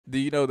Do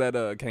you know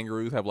that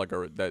kangaroos have like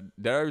did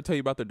I ever tell you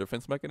about their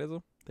defense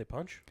mechanism? They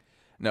punch?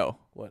 No.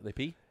 What? They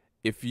pee?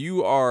 If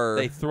you are...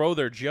 They throw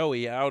their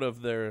joey out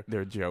of their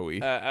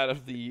joey. out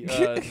of the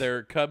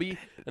their cubby,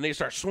 and they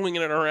start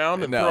swinging it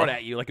around and throw it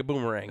at you like a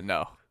boomerang.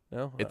 No.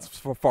 No? It's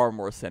far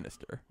more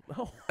sinister.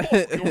 Oh,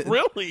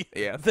 really?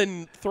 Yeah.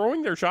 Than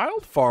throwing their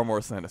child? Far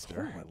more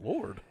sinister. Oh, my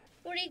Lord.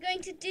 What are you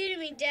going to do to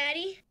me,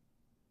 Daddy?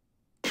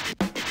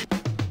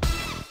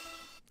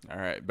 All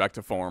right, back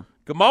to form.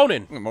 Good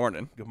morning. Good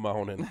morning. Good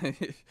morning.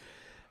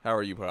 How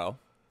are you, pal?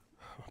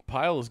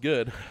 Pile is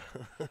good.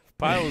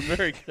 Pile is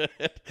very good.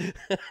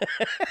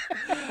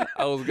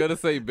 I was gonna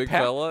say big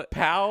fella.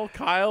 Pal,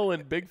 Kyle,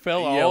 and big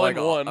fella Yeah, all like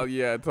in one. Oh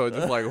yeah, so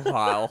just like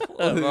wow.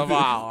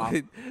 Wow.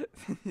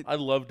 I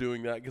love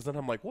doing that because then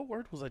I'm like, what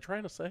word was I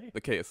trying to say?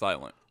 The K is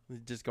silent.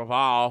 Just go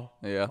wow.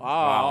 Yeah.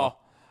 Wow.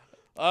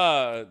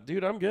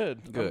 Dude, I'm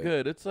good. Good. I'm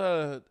good. It's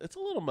a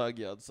little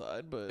muggy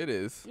outside, but It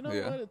is. you know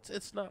yeah. what?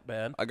 It's not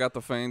bad. I got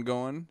the fan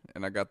going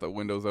and I got the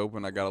windows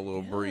open. I got a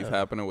little breeze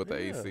happening with the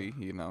AC.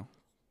 You know,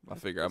 I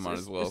figure I might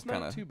as well It's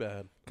not too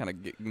bad. kind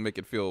of make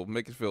it feel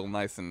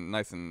nice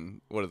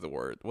and what is the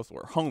word? What's the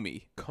word?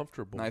 Homey.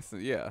 Comfortable. Nice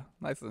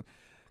and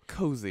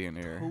cozy in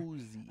here.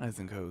 Cozy. Nice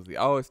and cozy.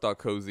 I always thought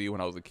cozy when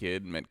I was a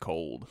kid meant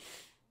cold.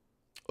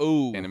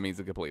 Oh. And it means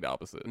the complete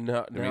opposite.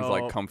 No, It means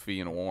like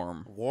comfy and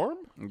warm. warm?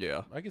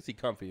 Yeah. I can see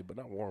comfy, but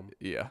not warm.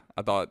 Yeah.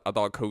 I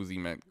thought cozy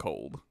meant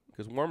cold.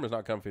 Because warm is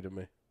not comfy to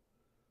me.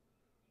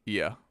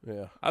 Yeah.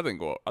 Yeah. I think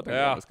warm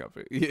Yeah. is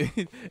comfy.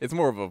 It's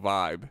more of a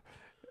vibe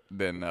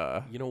than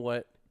You know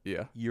what?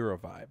 yeah. You're a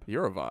vibe.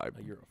 You're a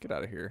vibe. You're a Get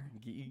out of here.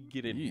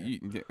 Get in here.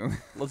 You-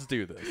 Let's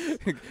do this.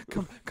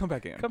 come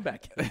back in. Come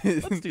back.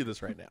 Let's do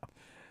this right now.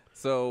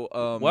 So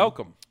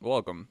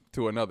welcome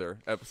to another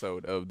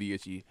episode of the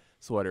Itchy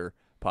Sweater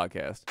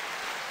Podcast.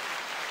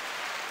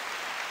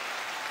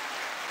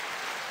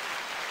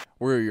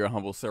 We're your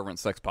humble servant,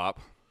 Sex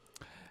Pop.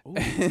 Ooh.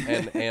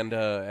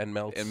 And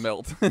melts. And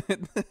Melt.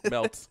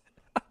 Melts.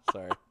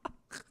 Sorry.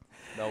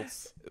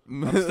 Melts.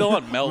 I'm still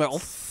on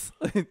melts.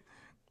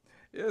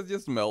 Yeah, it's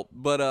just Melt.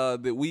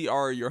 But we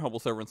are your humble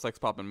servant, Sex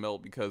Pop and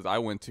Melt, because I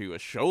went to a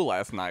show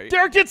last night.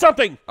 Derrick did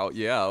something. Oh,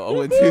 yeah. I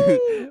went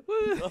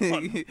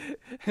to...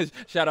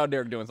 Shout out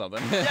Derrick doing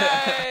something.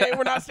 Yay!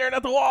 We're not staring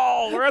at the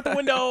wall. We're at the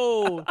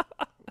window.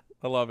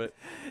 I love it.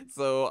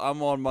 So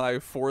I'm on my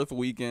 4th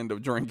weekend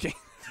of drinking.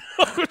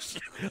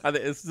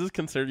 Is this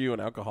considered you an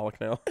alcoholic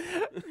now?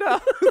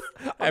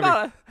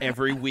 No.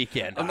 Every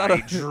weekend I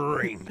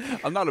drink.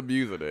 I'm not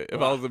abusing it.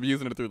 If I was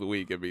abusing it through the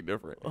week, it'd be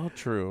different. Oh,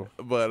 true.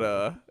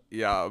 But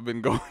yeah, I've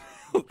been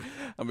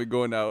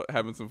going out,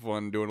 having some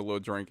fun, doing a little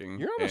drinking.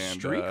 You're on a and,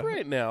 streak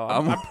right now.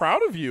 I'm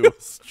proud of you.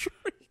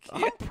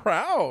 I'm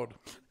proud.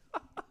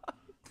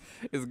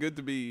 It's good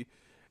to be,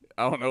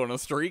 I don't know, on a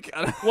streak.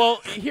 Well,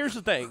 here's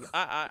the thing.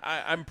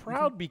 I'm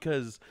proud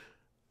because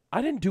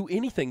I didn't do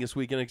anything this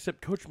weekend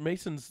except Coach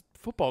Mason's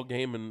football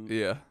game, and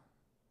Yeah.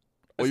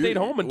 I stayed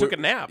home and took a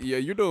nap. Yeah,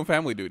 you're doing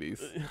family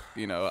duties.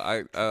 You know,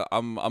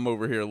 I'm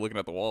over here looking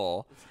at the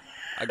wall.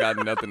 I got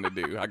nothing to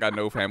do. I got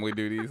no family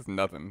duties,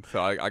 nothing.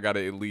 So I got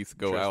to at least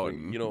go Trust out me,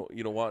 and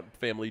you don't want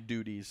family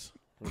duties.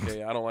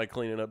 Okay, I don't like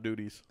cleaning up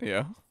duties.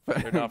 yeah.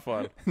 They're not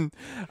fun.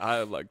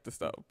 I like to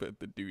stop at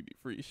the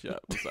duty-free shop.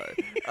 I'm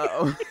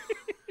sorry.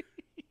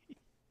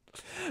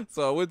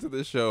 So I went to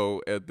this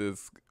show at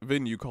this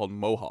venue called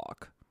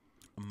Mohawk.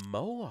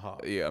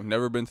 Mohawk. Yeah, I've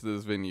never been to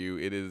this venue.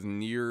 It is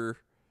near,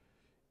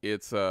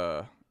 it's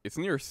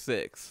near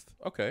 6th,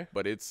 Okay.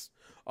 but it's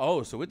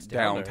So it's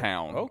down there.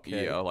 downtown.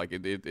 Okay. Yeah, like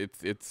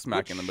it's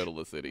smack in the middle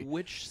of the city.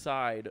 Which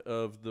side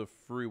of the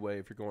freeway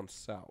if you're going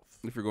south?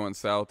 If you're going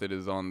south, it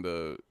is on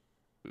the,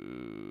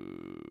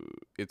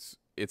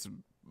 it's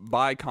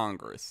by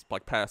Congress,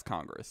 like past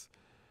Congress.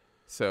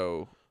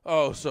 So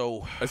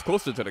So it's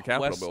closer to the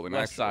Capitol building.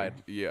 west actually.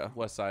 side. Yeah.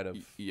 West side of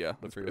Yeah,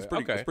 the it's freeway.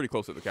 pretty. Okay. It's pretty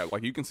close to the Capitol.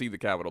 Like you can see the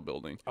Capitol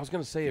building. I was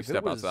gonna say if step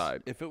it was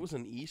outside. if it was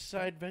an east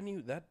side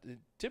venue, that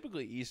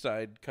typically east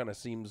side kind of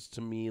seems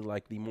to me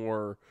like the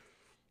more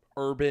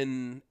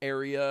urban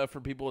area for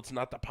people. It's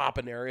not the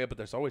poppin' area, but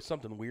there's always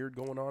something weird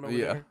going on over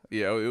there.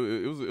 Yeah.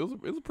 It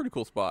was a pretty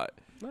cool spot.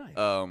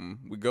 Nice.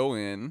 We go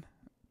in,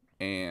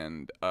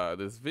 and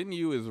this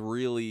venue is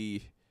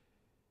really.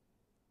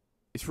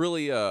 It's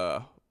really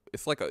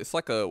it's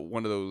like a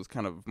one of those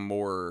kind of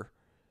more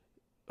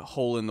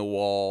hole in the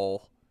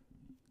wall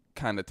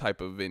kind of type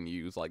of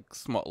venues, like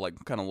small,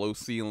 like kind of low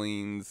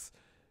ceilings,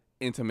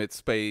 intimate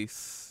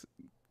space,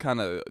 kind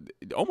of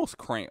almost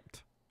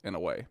cramped in a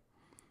way.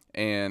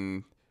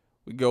 And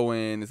we go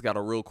in, it's got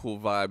a real cool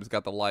vibe. It's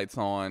got the lights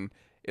on.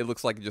 It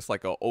looks like just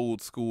like a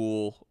old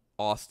school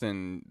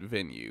Austin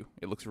venue.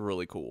 It looks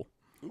really cool.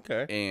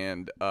 Okay.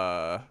 And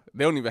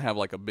they don't even have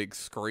like a big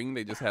screen.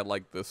 They just had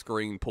like the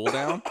screen pull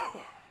down,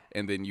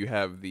 and then you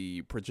have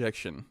the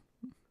projection.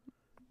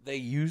 They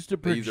used a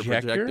They use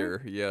projector. a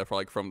projector, yeah, for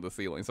like from the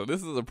ceiling. So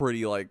this is a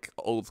pretty like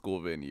old school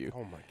venue.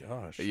 Oh my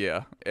gosh.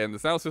 Yeah, and the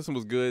sound system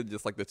was good.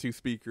 Just like the 2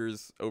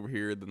 speakers over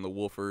here, then the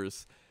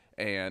woofers,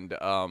 and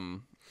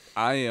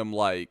I am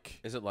like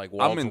Is it like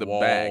I'm in the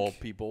wall-to-wall back.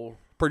 people?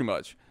 pretty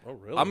much. Oh,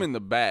 really? I'm in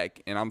the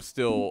back, and I'm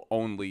still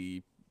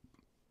only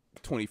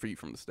 20 feet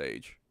from the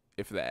stage,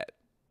 if that.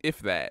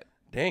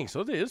 Dang,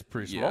 so it is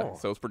pretty small. Yeah,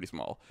 so it's pretty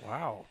small.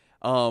 Wow.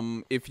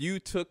 If you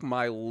took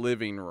my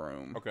living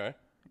room Okay.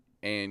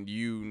 and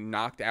you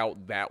knocked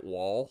out that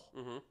wall,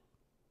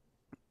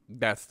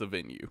 that's the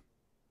venue.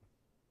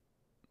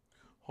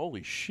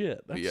 Holy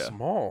shit, that's Yeah.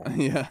 small.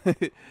 Yeah.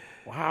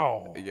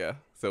 Wow. Yeah.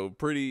 So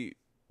pretty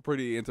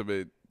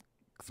intimate,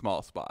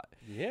 small spot.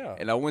 Yeah.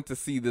 And I went to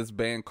see this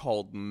band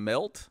called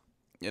Melt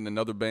and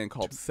another band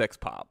called Sex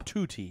Pop.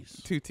 2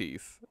 T's. 2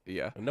 T's.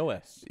 Yeah. No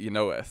S. You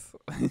know S.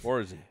 Or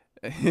is he?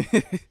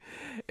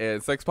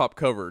 And Sex Pop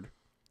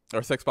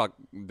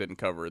didn't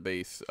cover.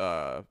 They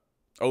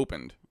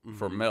opened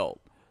for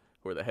Melt,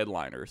 who were the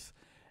headliners,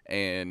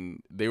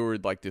 and they were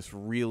like this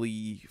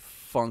really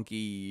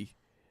funky,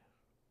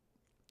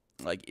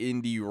 like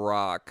indie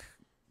rock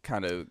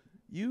kind of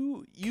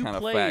You kind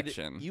of played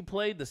faction. You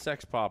played the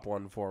Sex Pop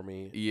one for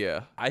me.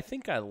 Yeah. I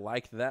think I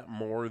liked that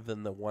more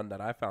than the one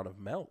that I found of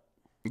Melt.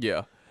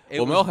 Yeah. It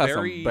Well, was Mel has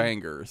very- some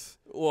bangers,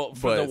 Well,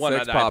 for but the one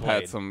Sex that I Pop played.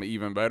 had some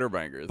even better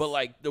bangers. But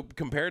like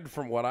compared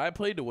from what I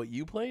played to what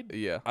you played,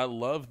 Yeah. I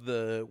loved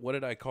the, what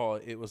did I call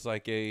it? It was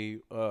like a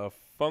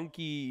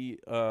funky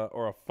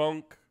or a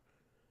funk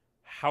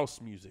house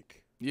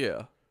music.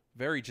 Yeah.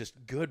 Very just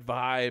good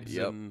vibes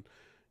Yep. and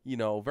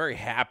very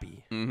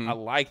happy. I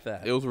like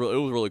that. It was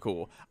really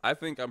cool. I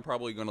think I'm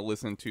probably going to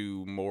listen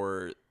to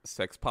more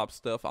Sex Pop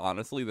stuff,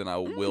 honestly, than I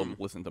will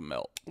listen to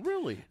Melt.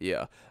 Really?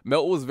 Yeah.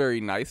 Melt was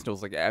very nice. It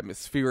was like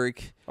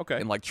atmospheric. Okay.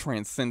 And like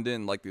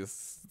transcendent, like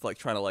this, like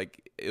trying to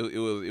like,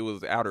 it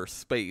was outer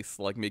space,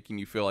 like making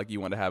you feel like you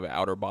want to have an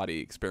outer body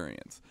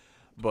experience.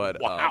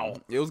 But Wow.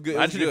 it was good.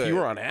 Imagine it was if good. you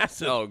were on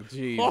acid. Oh,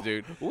 jeez,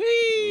 dude.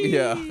 Wee!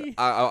 Yeah,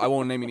 I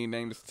won't name any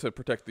names to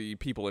protect the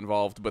people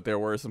involved, but there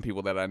were some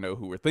people that I know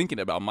who were thinking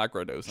about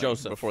microdosing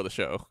Joseph. before the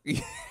show.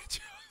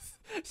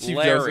 Chief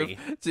Larry.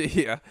 Joseph.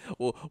 Yeah,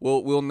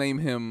 we'll name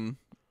him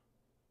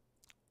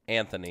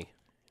Anthony.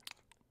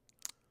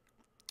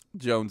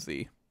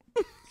 Jonesy.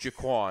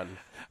 Jaquan.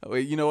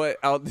 Wait, you know what?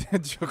 I'll name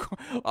him.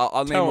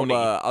 Tony.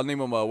 I'll name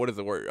him. What is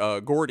the word?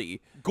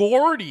 Gordy.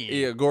 Gordy.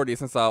 Yeah, Gordy.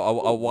 Since I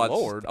watched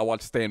Lord. I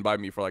watched Stand by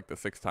Me for like the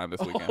 6th time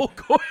this weekend. Oh,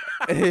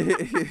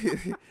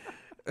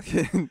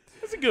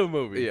 It's a good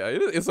movie. Yeah,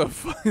 it's a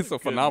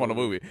phenomenal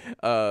movie.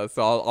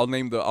 So I'll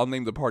name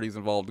the parties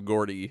involved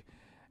Gordy,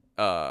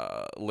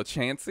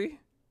 LaChancy,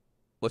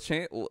 what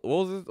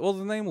was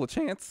his name?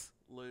 LaChance,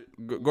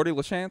 Gordy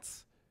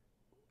LaChance.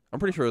 I'm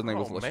pretty sure his name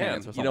was LaChance. Man.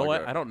 Or something You know like what?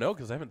 that. I don't know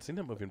because I haven't seen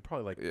that movie in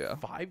probably Yeah.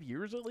 5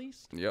 years at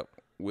least. Yep.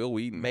 Will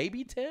Wheaton.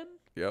 Maybe 10.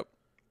 Yep.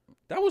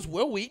 That was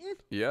Will Wheaton.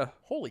 Yeah.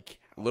 Holy cow!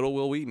 Little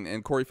Will Wheaton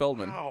and Corey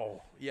Feldman.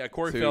 Wow. Yeah,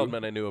 Corey 2.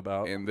 Feldman I knew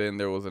about. And then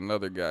there was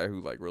another guy who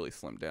like really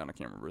slimmed down. I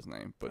can't remember his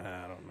name, but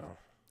I don't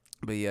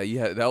know. yeah, you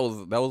had that was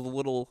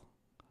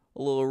a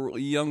little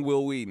young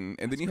Will Wheaton,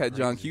 and then you had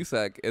John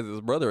Cusack as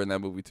his brother in that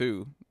movie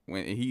too.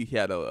 When he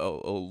had a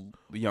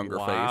younger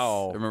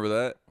Wow. face, remember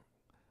that?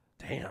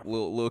 Damn.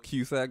 Lil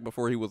Cusack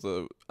before he was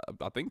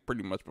I think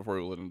pretty much before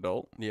he was an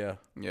adult. Yeah.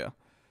 Yeah.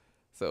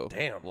 So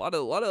Damn. a lot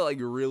of like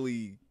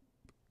really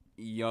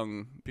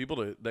young. People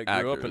that grew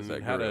up Actors and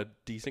that had grew a up.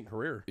 decent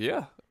career.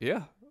 Yeah.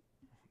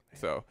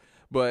 So,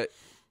 but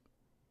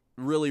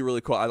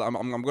really cool.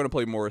 I'm going to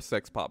play more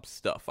Sex Pop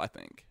stuff. I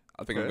think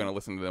I'm Okay. going to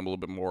listen to them a little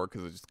bit more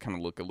because it just kind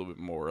of look a little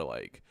bit more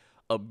like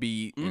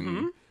upbeat Mm-hmm.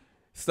 and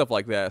stuff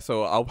like that.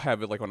 So I'll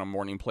have it like on a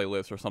morning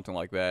playlist or something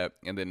like that.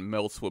 And then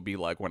Melts will be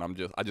like when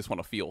I just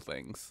want to feel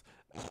things.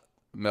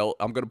 Melt.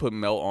 I'm gonna put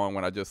Melt on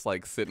when I just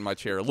like sit in my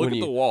chair, look at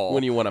the wall.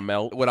 When you want to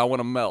melt. When I want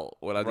to melt.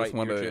 When I Right just in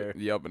want your to. chair.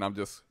 Yep. And I'm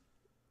just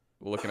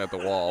looking at the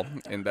wall,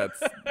 and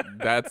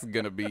that's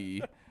gonna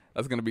be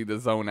the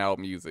zone out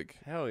music.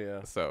 Hell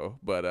yeah. So,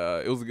 but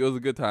it was a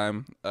good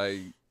time.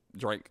 I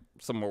drank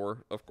some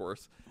more, of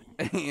course,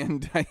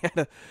 and I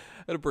had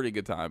a pretty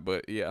good time.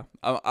 But yeah,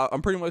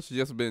 I'm pretty much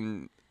just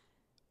been.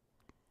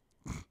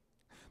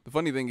 The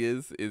funny thing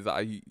is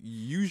I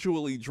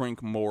usually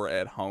drink more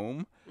at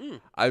home.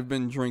 I've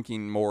been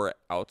drinking more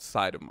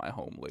outside of my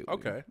home lately.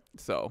 Okay.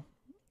 So,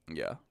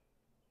 yeah,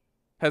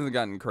 hasn't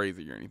gotten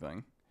crazy or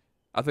anything.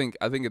 I think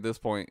at this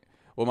point,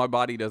 well, my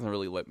body doesn't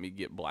really let me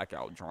get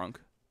blackout drunk.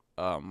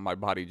 My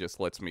body just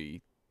lets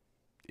me.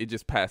 It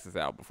just passes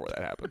out before that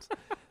happens.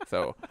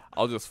 So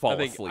I'll just fall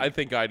asleep. I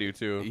think I do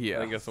too. Yeah. I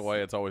think that's the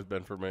way it's always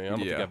been for me. I don't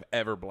think Yeah. I've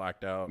ever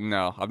blacked out.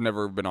 No, I've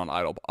never been on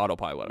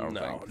autopilot. I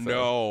don't think.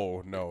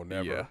 So, No,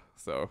 never. Yeah,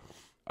 so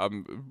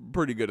I'm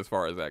pretty good as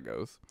far as that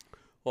goes.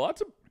 Well,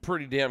 that's a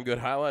pretty damn good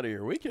highlight of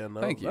your weekend,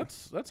 though. Thank you.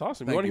 That's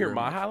awesome. Thank you want to you hear very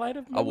my much. highlight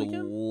of my I would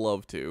weekend?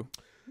 love to.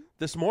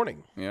 This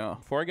morning, Yeah.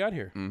 before I got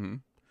here, Mm-hmm.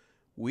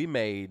 we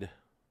made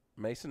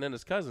Mason and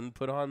his cousin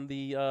put on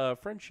the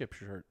friendship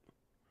shirt.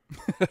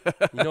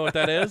 You know what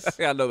that is?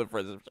 Yeah, I know the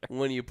friendship.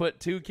 When you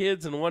put two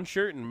kids in one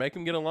shirt and make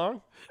them get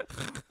along.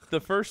 The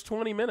first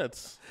 20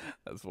 minutes,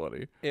 That's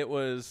funny. it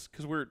was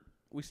because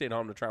we stayed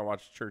home to try and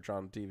watch church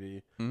on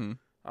TV. Mm-hmm.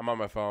 I'm on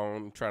my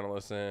phone trying to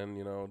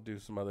listen, do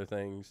some other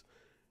things,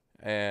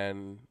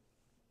 and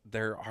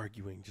they're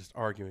arguing.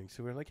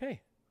 So we're like,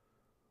 hey,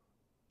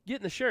 get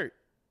in the shirt.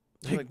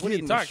 They're like, Get what are you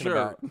in the talking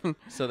shirt. about?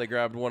 So they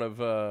grabbed one of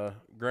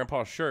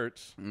Grandpa's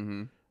shirts,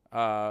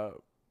 Mm-hmm.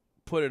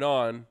 put it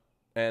on,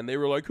 and they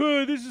were like,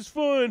 "Hey, this is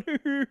fun."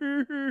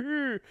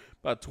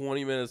 About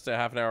 20 minutes to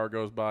half an hour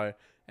goes by,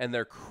 and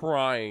they're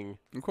crying.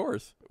 Of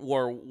course.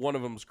 Or one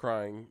of them's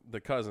crying. The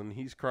cousin,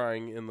 he's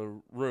crying in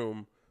the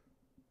room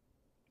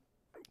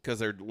because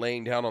they're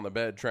laying down on the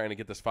bed trying to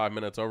get this 5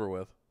 minutes over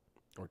with,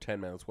 or 10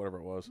 minutes, whatever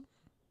it was.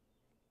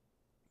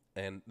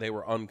 And they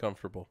were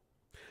uncomfortable.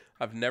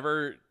 I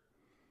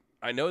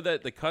know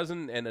that the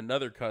cousin and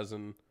another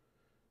cousin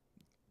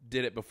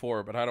did it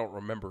before, but I don't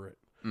remember it.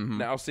 Mm-hmm.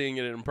 Now seeing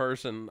it in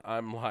person,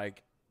 I'm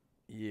like,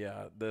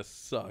 yeah, this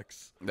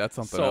sucks. That's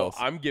something So else.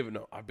 I've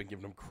been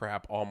giving them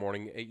crap all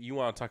morning. Hey, you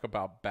want to talk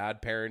about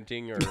bad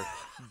parenting or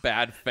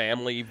bad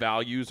family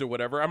values or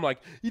whatever? I'm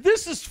like,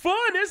 this is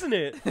fun, isn't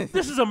it?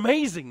 This is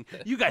amazing.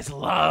 You guys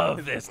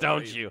love this,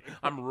 don't you?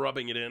 I'm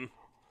rubbing it in.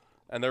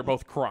 And they're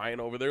both crying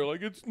over there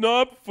like, it's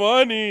not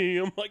funny.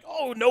 I'm like,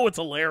 oh, no, it's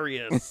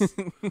hilarious.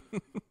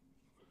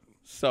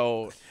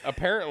 So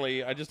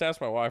apparently, I just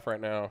asked my wife right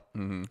now,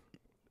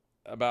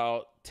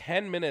 about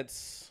 10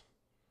 minutes.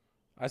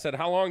 I said,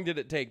 how long did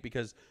it take?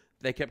 Because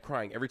they kept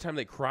crying. Every time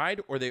they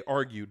cried or they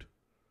argued,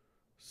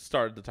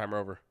 started the timer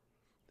over.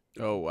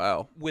 Oh,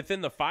 wow.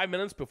 Within the 5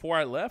 minutes before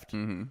I left,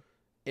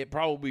 it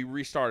probably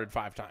restarted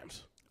 5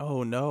 times.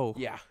 Oh, no.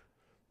 Yeah.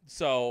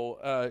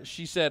 So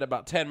she said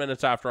about 10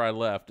 minutes after I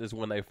left is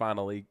when they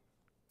finally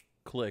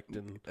clicked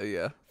and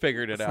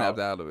figured it Snapped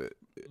out. out of it.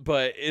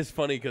 But it's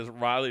funny because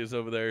Riley is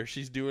over there.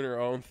 She's doing her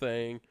own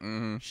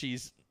thing.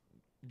 She's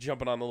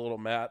jumping on the little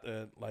mat.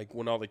 Like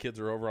when all the kids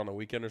are over on the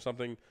weekend or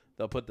something,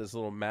 they'll put this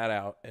little mat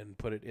out and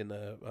put it in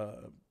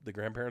the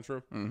grandparents'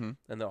 room,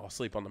 and they'll all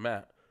sleep on the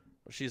mat.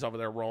 She's over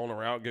there rolling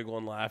around,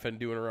 giggling, laughing,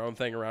 doing her own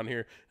thing around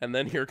here. And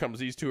then here comes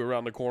these two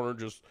around the corner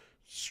just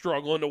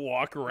struggling to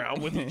walk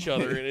around with each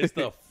other. And it's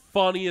the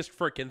funniest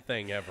freaking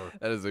thing ever.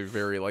 That is a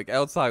very, like,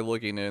 outside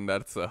looking in,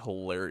 that's a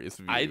hilarious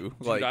view. I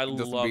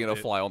just loved being a it.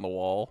 fly on the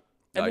wall.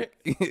 And Like,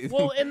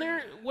 and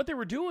what they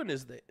were doing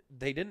is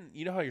they didn't,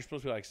 you know how you're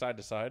supposed to be like side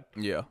to side?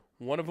 yeah.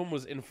 One of them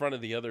was in front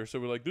of the other, so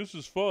we're like, this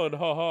is fun,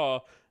 haha.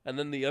 And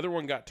then the other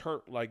one got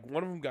turned, like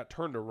one of them got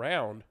turned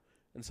around,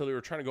 and so they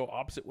were trying to go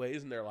opposite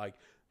ways, and they're like,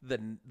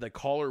 the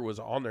collar was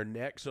on their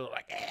neck, so they're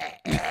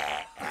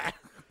like,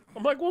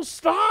 I'm like, well,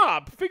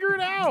 stop, figure it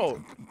out.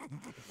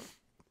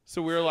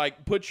 So we were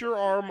like, put your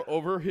arm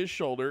over his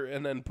shoulder,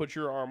 and then put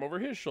your arm over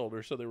his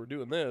shoulder. So they were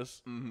doing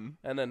this, and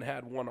then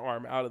had one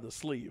arm out of the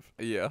sleeve.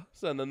 Yeah.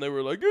 So and then they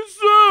were like, it's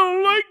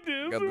so like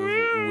this. Got this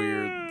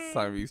weird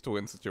Siamese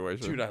twin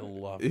situation. Dude, I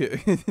love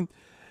it. Yeah.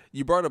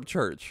 You brought up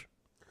church,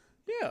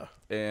 Yeah.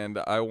 and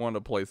I want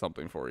to play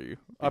something for you.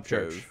 Up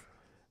because- church.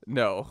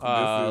 No.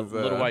 This is,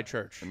 Little White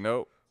Church.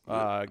 Nope.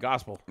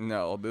 Gospel.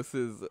 No, this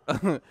is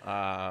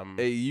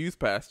a youth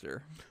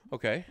pastor,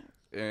 Okay.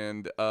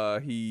 and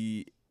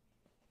he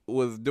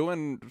was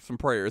doing some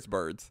prayers,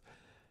 birds.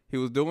 He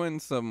was trying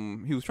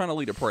to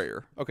lead a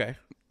prayer Okay.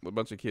 with a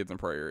bunch of kids in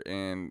prayer,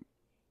 and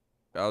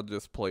I'll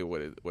just play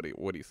what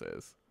he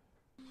says.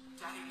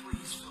 Daddy,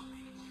 please fill me.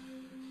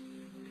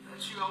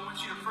 That's you. I want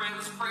you to pray.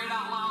 Let's pray it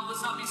out loud.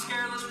 Let's not be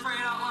scared. Let's pray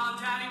it out loud.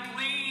 Daddy,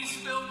 please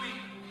fill me.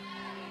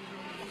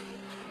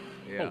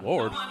 Yeah. Oh,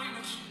 Lord. Don't let me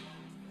miss you.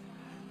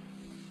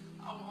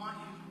 I want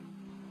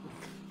you.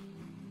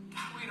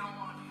 God, we don't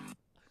want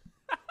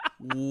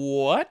you.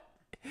 What?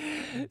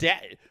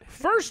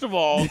 First of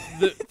all,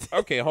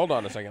 okay, hold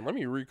on a second. Let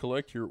me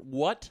recollect your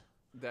what?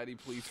 Daddy,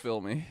 please fill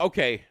me.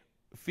 Okay,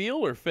 feel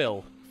or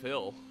fill?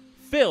 Phil.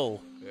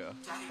 Fill. Yeah.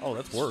 Daddy, Oh,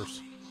 that's please worse.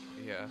 fill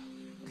me. Yeah.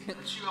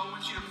 That's you. I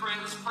want you to pray.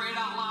 Let's pray it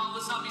out loud.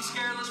 Let's not be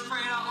scared. Let's pray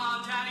it out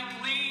loud. Daddy,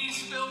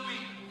 please fill me.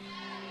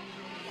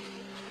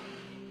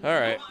 All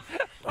right.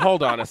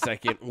 Hold on a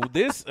second.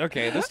 This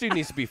dude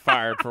needs to be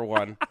fired for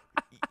one.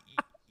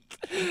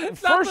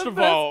 First of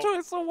all,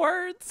 choice of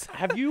words.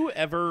 have you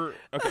ever?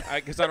 Okay,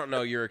 because I don't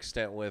know your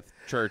extent with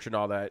church and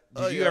all that.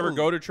 Did you yeah. ever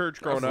go to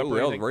church growing up? Or I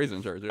was anything? raised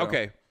in church. Yeah.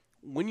 Okay.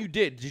 When you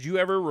did you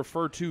ever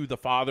refer to the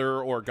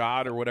Father or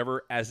God or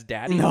whatever as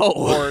Daddy?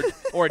 No.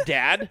 Or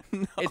Dad?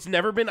 No. It's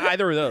never been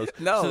either of those.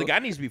 No. So the guy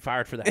needs to be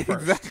fired for that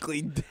first.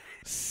 Exactly.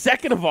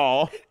 Second of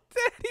all,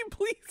 Daddy,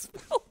 please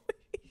fill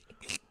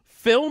me.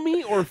 fill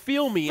me or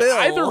feel me. Fill.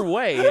 Either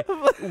way,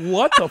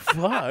 what the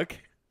fuck?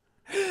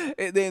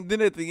 And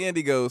then at the end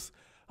he goes,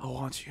 "I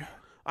want you."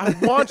 I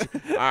want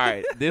you. All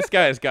right, this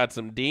guy's got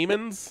some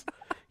demons.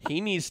 He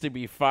needs to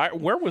be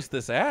fired. Where was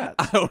this at?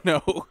 I don't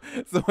know.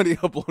 Somebody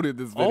uploaded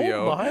this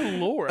video. Oh, my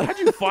Lord. How'd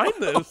you find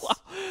this?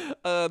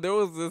 There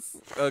was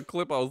this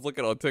clip I was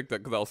looking on TikTok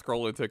because I was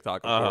scrolling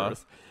TikTok, of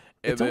course.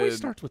 And It always then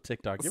starts with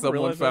TikTok. You ever someone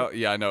realize found. that?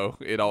 Yeah, I know.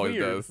 It always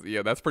Weird. does.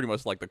 Yeah, that's pretty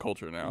much like the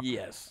culture now.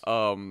 Yes.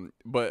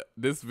 But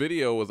this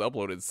video was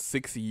uploaded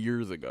 6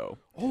 years ago.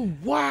 Oh,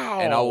 wow.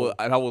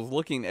 And I was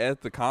looking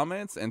at the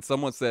comments, and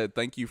someone said,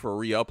 "Thank you for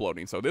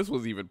re-uploading." So this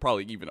was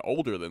probably even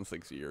older than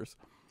 6 years.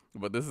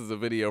 But this is a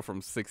video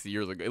from 6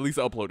 years ago. At least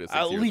uploaded 6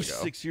 years ago. At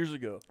least 6 years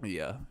ago.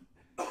 Yeah.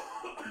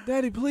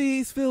 Daddy,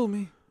 please fill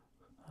me.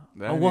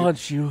 I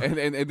want you. And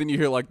then you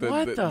hear like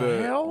What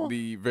the hell?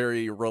 the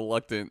very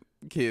reluctant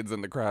kids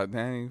in the crowd.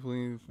 Daddy,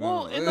 please.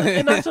 Well,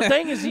 and that's the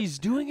thing is he's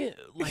doing it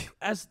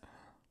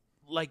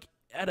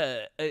at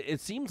a.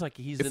 It seems like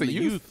he's It's in a the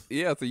youth.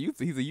 Yeah, it's a youth.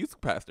 He's a youth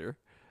pastor.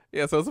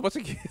 Yeah, so it's a bunch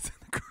of kids in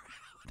the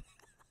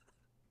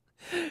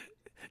crowd.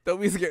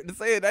 Don't be scared to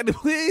say it. Daddy,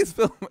 please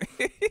film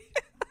me.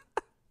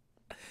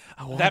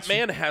 That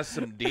man has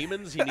some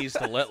demons he needs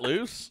to let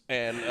loose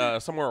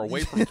and somewhere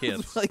away from kids.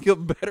 It's like a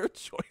better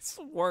choice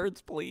of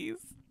words, please.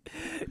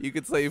 You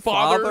could say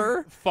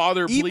Father,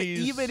 please.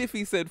 Even if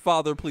he said,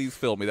 Father, please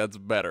fill me, that's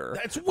better.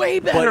 That's way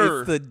But better.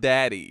 it's the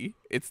daddy.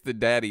 It's the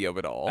daddy of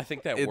it all. I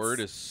think that word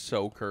is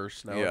so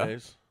cursed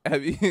nowadays. I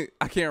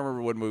can't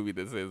remember what movie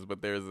this is,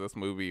 but there's this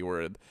movie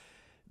where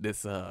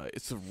it's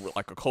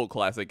like a cult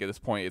classic at this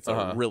point. It's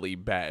a really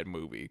bad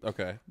movie.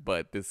 Okay.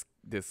 But this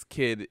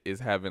kid is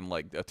having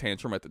like a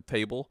tantrum at the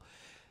table.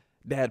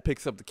 Dad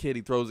picks up the kid.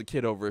 He throws the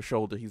kid over his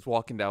shoulder. He's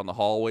walking down the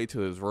hallway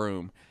to his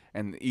room,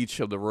 and each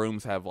of the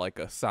rooms have like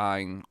a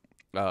sign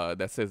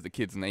that says the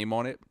kid's name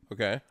on it.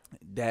 Okay.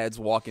 Dad's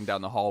walking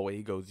down the hallway.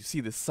 He goes, "You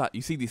see this?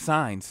 You see these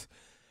signs?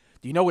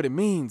 Do you know what it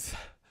means?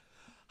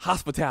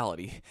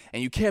 Hospitality,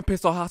 and you can't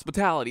piss on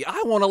hospitality.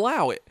 I won't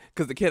allow it,"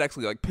 because the kid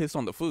actually like pissed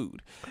on the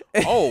food.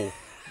 Oh,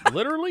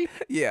 literally?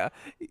 Yeah.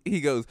 He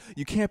goes,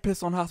 "You can't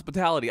piss on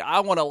hospitality.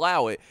 I won't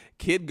allow it."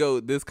 Kid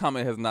this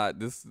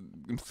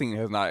scene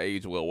has not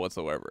aged well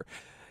whatsoever.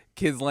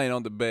 Kid's laying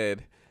on the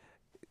bed.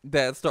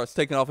 Dad starts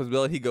taking off his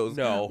belt. He goes,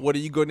 No. "What are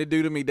you going to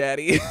do to me,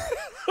 Daddy?"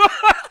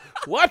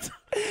 What?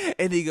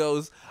 And he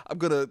goes, I'm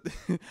gonna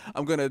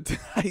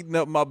tighten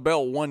up my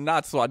belt one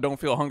notch so I don't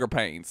feel hunger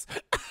pains."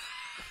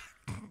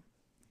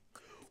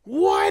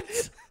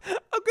 What?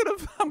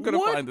 I'm gonna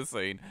What? find the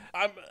scene.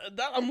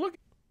 I'm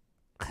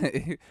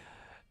looking.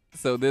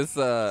 So this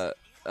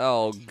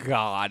oh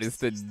god, it's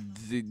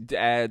the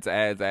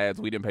ads.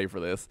 We didn't pay for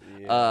this.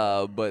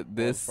 Yeah. But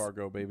this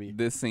Fargo, baby.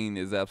 This scene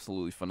is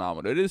absolutely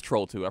phenomenal. It is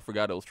Troll 2. I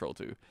forgot it was Troll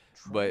 2.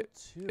 But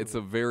 2. it's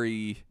a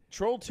very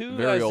Troll 2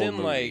 very as old in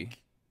movie. like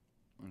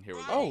Here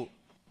we go. oh,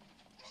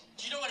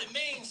 Do you know what it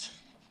means?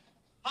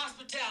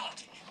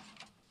 Hospitality.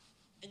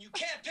 And you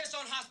can't piss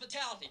on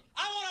hospitality.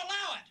 I won't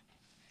allow it.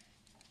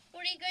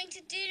 What are you going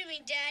to do to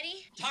me,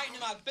 Daddy? Tighten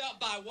my belt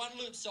by one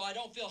loop so I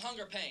don't feel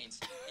hunger pains.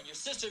 And your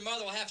sister and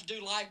mother will have to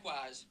do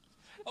likewise.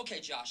 Okay,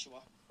 Joshua,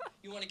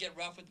 you want to get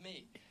rough with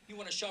me. You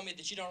want to show me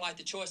that you don't like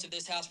the choice of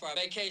this house for our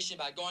vacation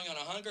by going on a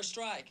hunger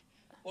strike.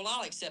 Well,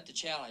 I'll accept the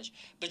challenge.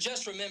 But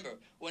just remember,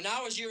 when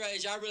I was your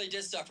age, I really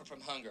did suffer from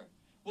hunger.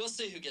 We'll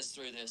see who gets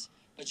through this.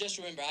 But just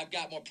remember, I've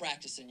got more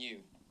practice than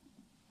you.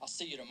 I'll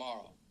see you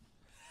tomorrow.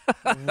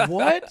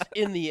 what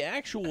in the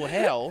actual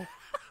hell?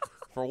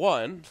 For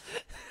one,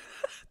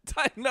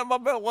 Tighten up my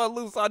belt one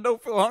loose so I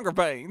don't feel hunger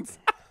pains.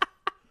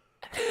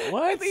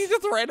 what? He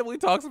just randomly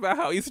talks about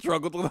how he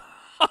struggled with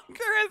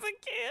hunger as a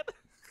kid.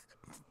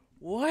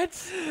 What?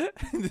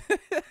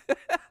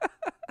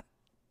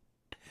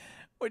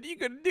 What are you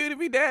gonna do to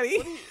me,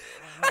 Daddy?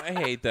 I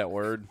hate that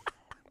word.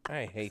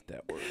 I hate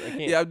that word. I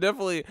can't. Yeah, I've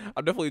definitely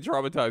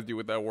traumatized you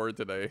with that word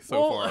today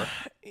so far.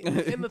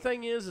 And the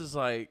thing is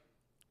like,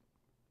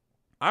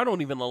 I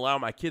don't even allow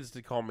my kids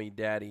to call me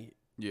daddy.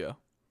 Yeah,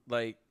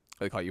 Like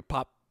they call you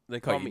Pop.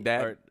 they Call call you me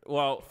Dad.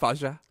 Well,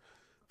 Faja.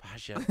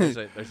 gosh, yeah,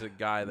 there's a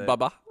guy that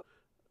Baba.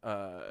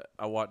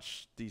 I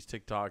watch these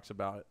TikToks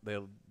about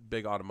the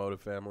big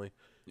automotive family.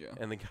 Yeah.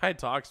 And the guy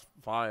talks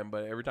fine,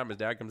 but every time his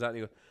dad comes out,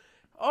 he goes,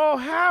 "Oh,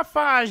 hi,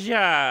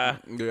 Faja."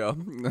 Yeah,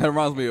 that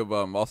reminds me of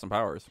Austin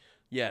Powers.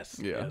 Yes.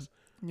 Yeah. Yes.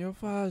 Yo,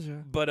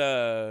 Faja. But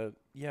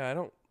yeah, I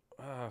don't.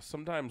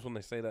 Sometimes when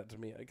they say that to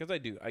me, because I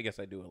guess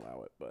I do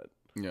allow it, but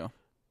Yeah.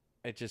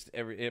 it just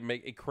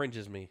it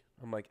cringes me.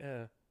 I'm like,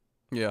 Yeah.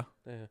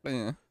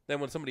 eh. Then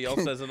when somebody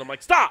else says it, I'm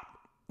like, stop.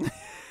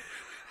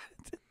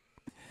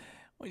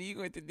 What are you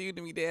going to do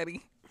to me,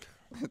 Daddy?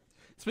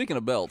 Speaking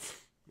of belts.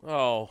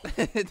 Oh,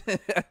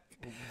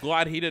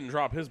 glad he didn't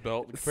drop his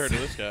belt compared to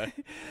this guy.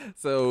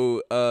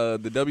 So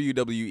the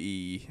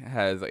WWE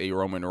has a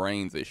Roman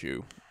Reigns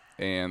issue.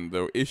 And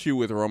the issue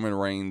with Roman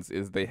Reigns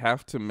is they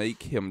have to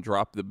make him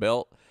drop the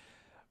belt,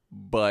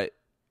 but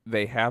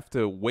they have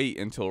to wait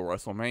until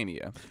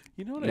WrestleMania.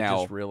 You know what Now,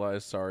 I just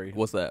realized? Sorry.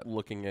 What's that?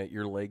 Looking at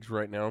your legs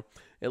right now,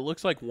 it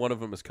looks like one of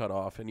them is cut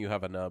off and you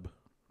have a nub.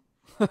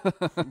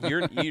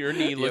 Your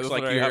knee looks this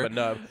like one you right have a here.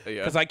 nub. Yeah.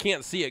 Because I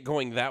can't see it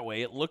going that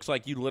way. It looks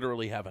like you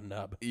literally have a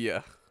nub.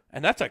 Yeah.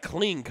 And that's a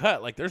clean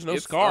cut. Like there's no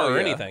scar or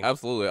yeah, anything.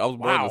 Absolutely. I was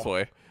born Wow. this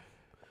way.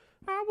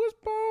 I was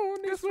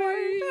born this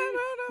way.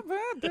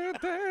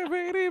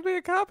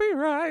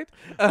 Copyright.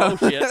 Oh,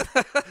 shit.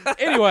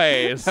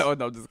 Anyways, Oh,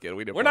 no, just kidding.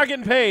 we're not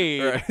getting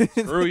paid. Right.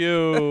 Screw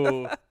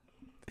you.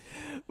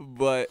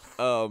 But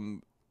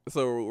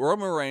so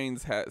Roman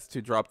Reigns has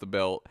to drop the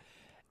belt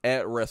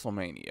at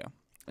WrestleMania.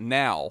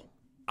 Now,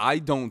 I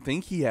don't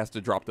think he has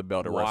to drop the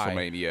belt at Why?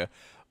 WrestleMania,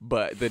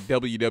 but the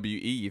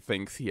WWE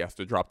thinks he has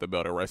to drop the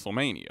belt at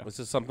WrestleMania. Was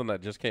this something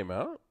that just came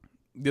out?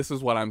 This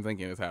is what I'm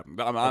thinking is happening.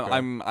 Okay.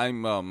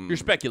 I'm You're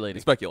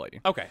speculating.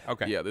 speculating. Okay.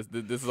 Yeah, this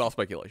is all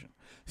speculation.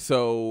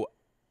 So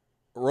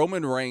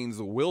Roman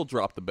Reigns will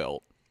drop the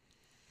belt.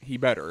 He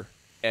better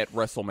at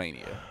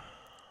WrestleMania.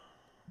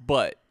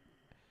 But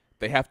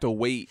they have to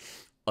wait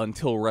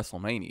until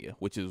WrestleMania,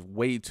 which is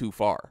way too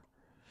far.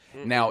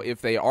 Mm-mm. Now,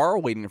 if they are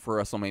waiting for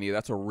WrestleMania,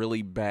 that's a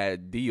really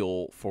bad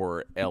deal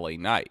for LA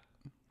Knight.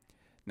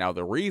 Now,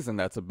 the reason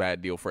that's a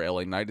bad deal for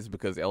LA Knight is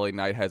because LA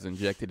Knight has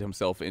injected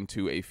himself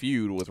into a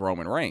feud with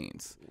Roman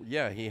Reigns.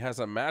 Yeah, he has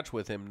a match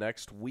with him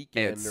next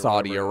weekend at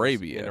Saudi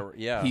Arabia.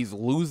 Yeah. He's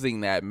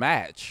losing that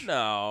match.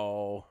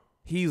 No.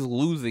 He's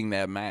losing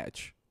that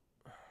match.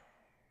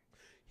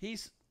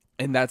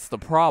 And that's the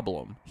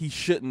problem. He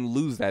shouldn't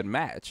lose that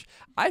match.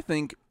 I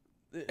think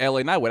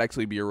LA Knight would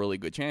actually be a really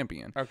good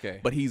champion. Okay.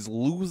 But he's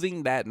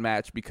losing that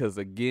match because,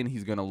 again,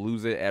 he's going to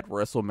lose it at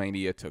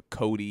WrestleMania to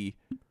Cody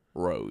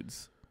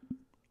Rhodes.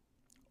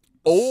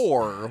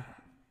 Or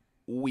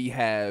we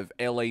have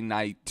LA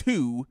Knight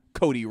 2,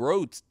 Cody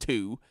Rhodes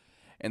 2,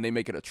 and they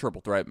make it a triple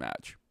threat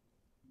match.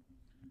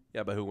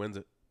 Yeah, but who wins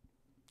it?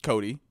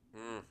 Cody.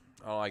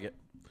 I don't like it.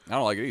 I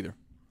don't like it either.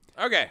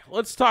 Okay,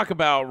 let's talk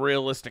about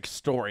realistic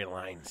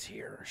storylines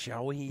here,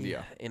 shall we?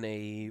 Yeah. In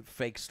a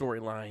fake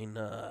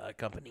storyline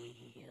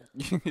company.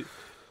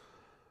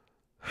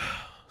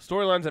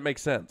 Storylines that make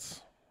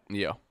sense.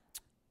 Yeah.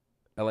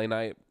 LA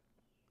Knight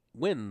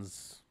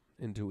wins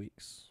in 2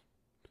 weeks.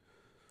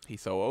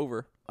 He's so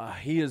over.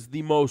 He is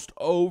the most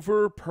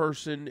over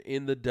person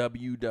in the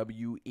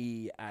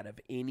WWE out of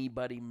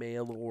anybody,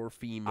 male or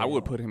female. I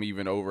would put him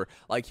even over.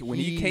 Like, when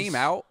he came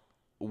out,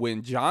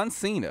 when John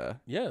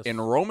Cena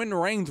and Roman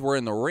Reigns were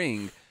in the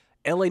ring,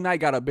 LA Knight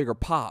got a bigger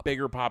pop.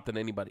 Bigger pop than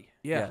anybody.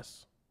 Yeah.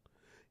 Yes.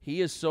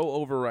 He is so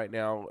over right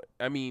now.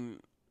 I mean,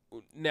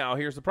 now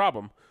here's the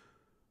problem.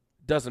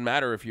 Doesn't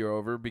matter if you're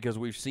over because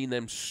we've seen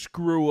them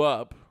screw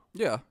up.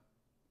 Yeah.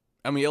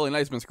 I mean, LA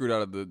Knight's been screwed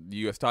out of the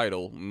U.S.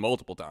 title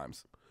multiple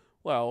times.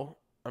 Well,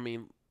 I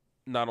mean,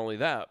 not only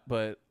that,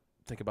 but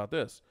think about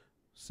this.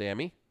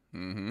 Sammy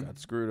got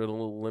screwed at a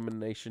little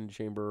elimination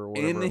chamber or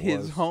whatever in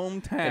his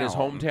hometown. In his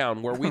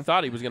hometown, where we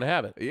thought he was going to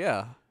have it.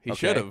 Yeah, he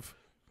should have.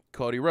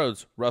 Cody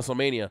Rhodes,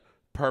 WrestleMania,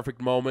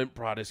 perfect moment,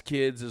 brought his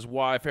kids, his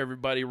wife,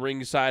 everybody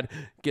ringside,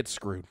 gets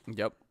screwed.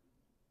 Yep.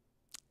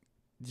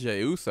 Jey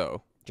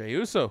Uso.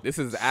 This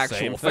is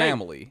actual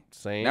family.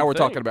 Now we're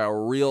talking about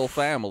real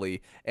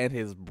family, and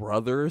his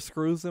brother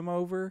screws him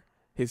over.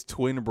 His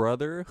twin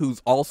brother,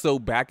 who's also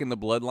back in the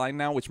bloodline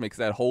now, which makes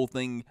that whole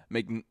thing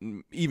make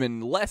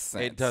even less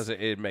sense. It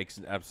doesn't. It makes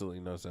absolutely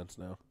no sense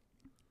now.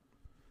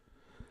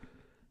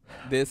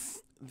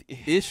 This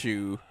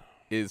issue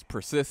is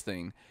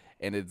persisting,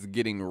 and it's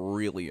getting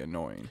really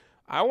annoying.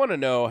 I want to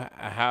know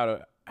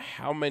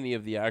how many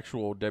of the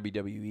actual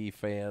WWE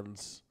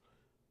fans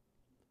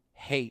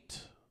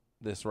hate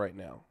this right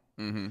now.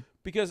 Mm-hmm.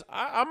 Because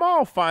I'm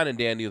all fine and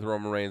dandy with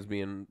Roman Reigns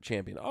being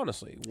champion.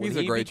 Honestly, when he's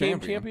a great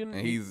champion,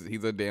 and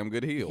he's a damn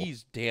good heel.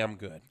 He's damn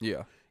good.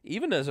 Yeah,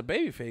 even as a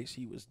babyface,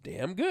 he was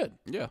damn good.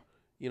 Yeah,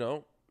 you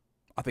know,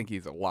 I think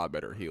he's a lot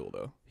better heel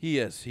though. He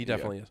is. He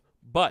definitely is.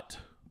 But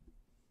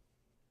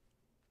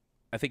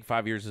I think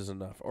 5 years is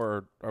enough.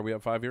 Or are we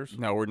at 5 years?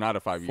 No, we're not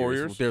at 5 years. 4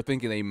 years. They're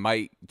thinking they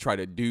might try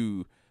to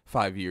do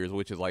 5 years,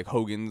 which is like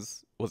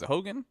Hogan's. Was it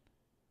Hogan?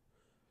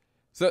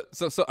 So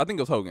I think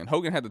it was Hogan.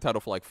 Hogan had the title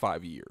for like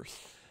 5 years.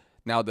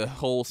 Now the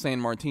whole San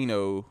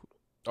Martino.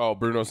 Oh,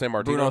 Bruno San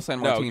Martino.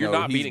 No, you're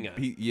not beating it.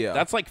 Yeah,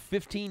 that's like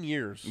 15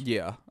 years.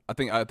 Yeah, I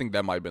think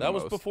that might have been that the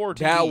most. That was before TV.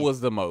 That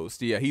was the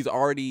most. Yeah, he's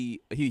already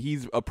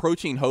he's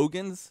approaching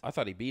Hogan's. I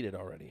thought he beat it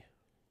already.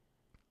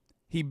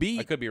 He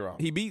beat. I could be wrong.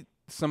 He beat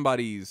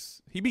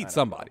somebody's. He beat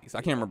somebody's.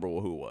 I can't remember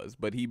who it was,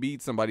 but he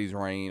beat somebody's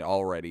reign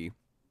already.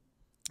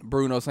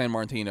 Bruno San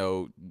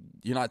Martino,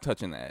 you're not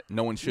touching that.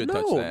 No one should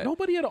touch that.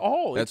 Nobody at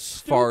all.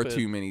 That's far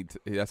too many.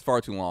 That's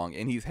far too long.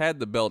 And he's had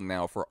the belt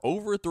now for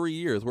over 3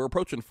 years. We're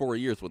approaching 4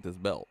 years with this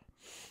belt,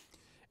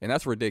 and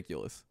that's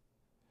ridiculous.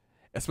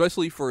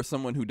 Especially for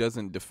someone who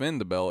doesn't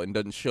defend the belt and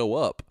doesn't show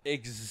up.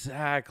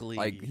 Exactly.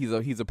 Like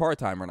he's a part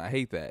timer, and I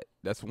hate that.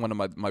 That's one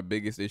of my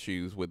biggest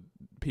issues with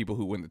people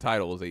who win the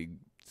title is they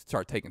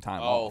start taking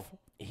time off.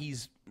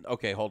 He's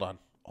okay. Hold on.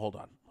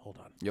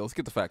 Yeah, let's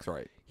get the facts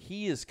right.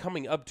 He is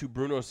coming up to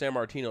Bruno San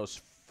Martino's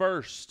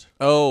first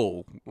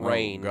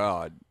reign. Oh,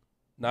 God.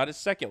 Not his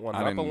second one,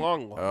 not the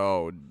long one.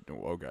 Oh,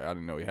 okay. I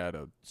didn't know he had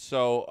a.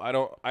 So I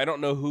don't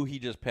know who he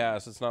just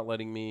passed. It's not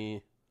letting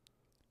me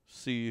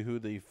see who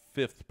the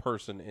fifth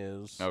person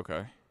is.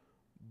 Okay.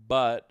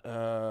 But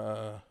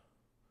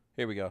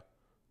here we go.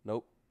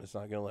 Nope, it's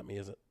not gonna let me.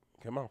 Is it?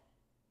 Come on.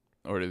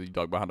 Or did he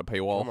dug behind a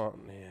paywall? Come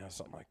on, yeah,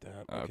 something like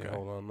that. Okay,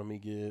 hold on. Let me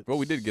get. Well,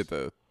 we did get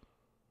the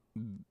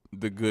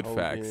good Hogan.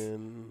 facts.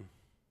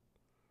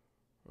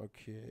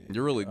 Okay.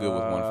 You're really good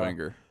with one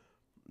finger.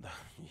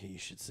 You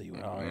should see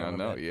what I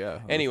know. Yeah.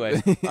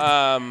 Anyways,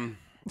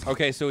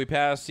 okay, so we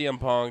passed CM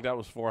Punk. That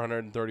was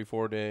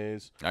 434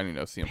 days. I didn't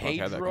know CM Punk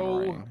had that kind of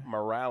reign.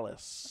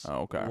 Morales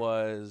okay.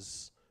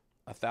 was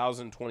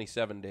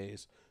 1,027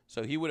 days.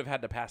 So he would have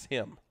had to pass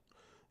him.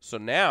 So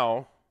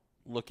now,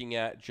 looking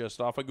at just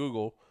off of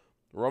Google,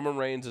 Roman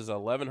Reigns is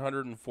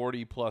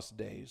 1,140 plus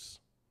days.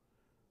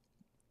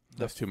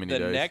 That's too many The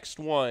days. next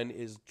one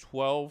is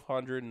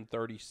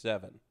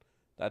 1,237.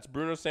 That's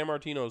Bruno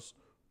Sammartino's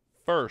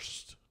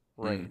first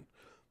reign.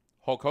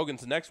 Hulk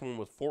Hogan's next one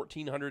was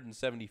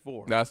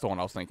 1,474. That's the one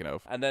I was thinking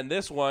of. And then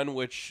this one,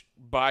 which,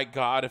 by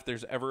God, if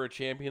there's ever a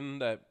champion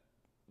that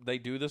they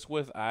do this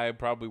with, I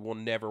probably will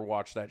never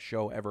watch that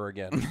show ever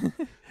again.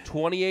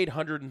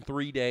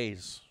 2,803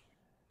 days.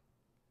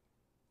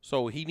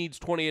 So he needs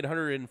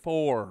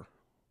 2,804.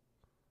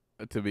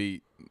 To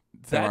be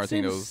That's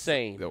Sammartino's.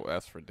 insane.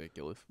 That's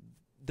ridiculous.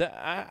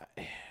 That,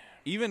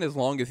 Even as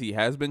long as he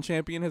has been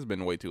champion has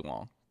been way too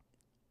long.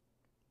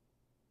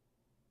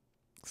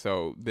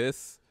 So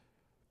this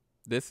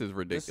is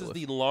ridiculous. This is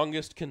the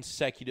longest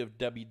consecutive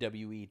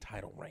WWE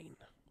title reign.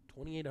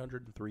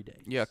 2,803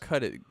 days. Yeah,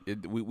 cut it.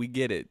 We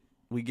get it.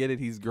 We get it.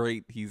 He's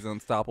great. He's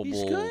unstoppable.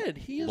 He's good.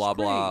 He is blah,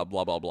 great. blah,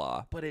 blah, blah,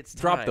 blah. But it's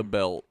time. Drop the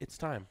belt. It's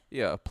time.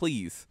 Yeah,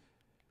 please.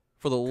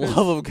 For the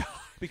love of God.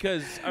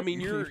 Because, I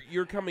mean,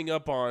 you're coming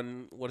up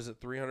on,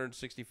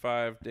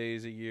 365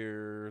 days a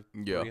year,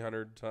 Yeah.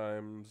 300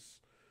 times,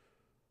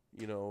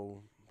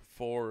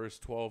 4 is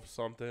 12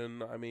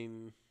 something. I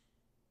mean,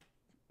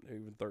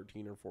 even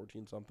 13 or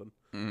 14 something.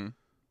 Mm-hmm.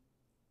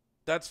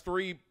 That's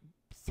three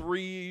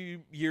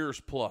years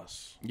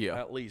plus,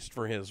 at least,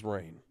 for his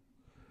reign.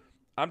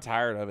 I'm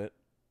tired of it.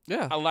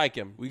 Yeah. I like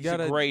him. He's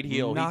a great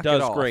heel. He knock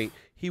does it off. great.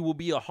 He will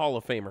be a Hall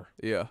of Famer.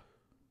 Yeah.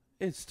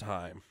 It's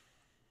time.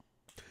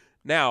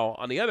 Now,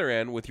 on the other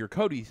end, with your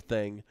Cody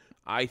thing,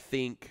 I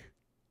think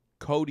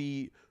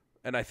Cody,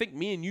 and I think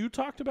me and you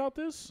talked about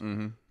this.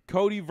 Mm-hmm.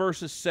 Cody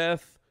versus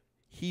Seth,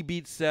 he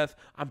beats Seth.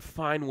 I'm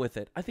fine with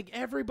it. I think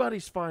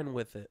everybody's fine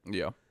with it.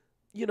 Yeah.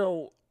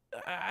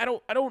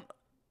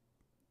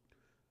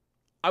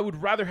 I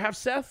would rather have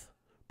Seth,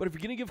 but if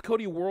you're going to give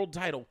Cody a world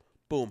title,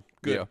 boom,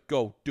 good, Yeah.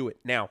 go, do it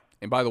now.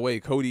 And by the way,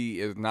 Cody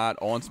is not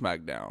on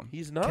SmackDown.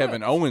 He's not.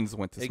 Kevin Owens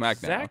went to SmackDown.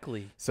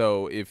 Exactly.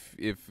 So if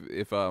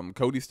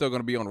Cody's still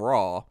going to be on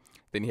Raw,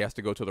 then he has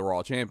to go to the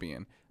Raw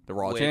champion. The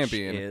Raw Which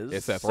champion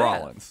is Seth Seth.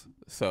 Rollins.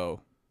 So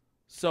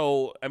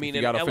I mean,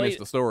 you got to finish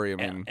the story. I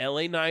mean,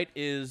 LA Knight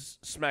is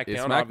it's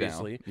SmackDown, SmackDown.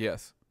 obviously.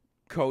 Yes.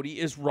 Cody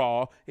is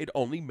Raw. It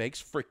only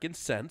makes freaking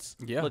sense.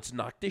 Yeah. Let's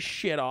knock this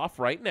shit off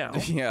right now.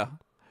 Yeah.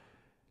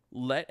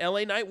 Let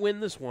LA Knight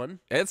win this one.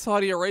 At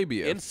Saudi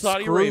Arabia. In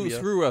Saudi Arabia.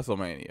 Screw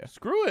WrestleMania.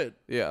 Screw it.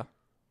 Yeah.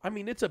 I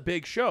mean, it's a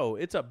big show.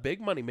 It's a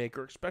big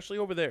moneymaker, especially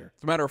over there.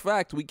 As a matter of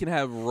fact, we can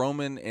have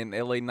Roman and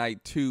LA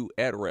Knight 2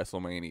 at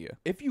WrestleMania.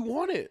 If you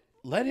want it,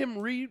 let him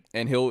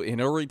And he'll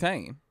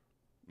retain.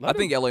 I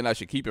think LA Knight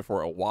should keep it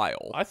for a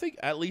while. I think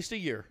at least a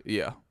year.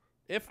 Yeah.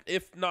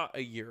 If not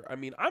a year. I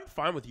mean, I'm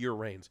fine with year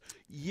reigns.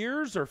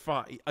 Years are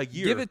fine. A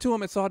year. Give it to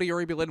him at Saudi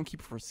Arabia. Let him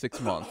keep it for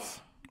 6 months.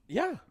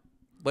 Yeah.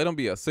 Let him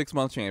be a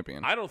 6-month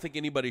champion. I don't think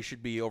anybody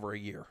should be over a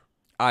year.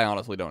 I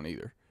honestly don't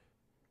either.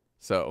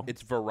 So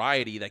It's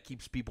variety that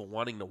keeps people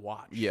wanting to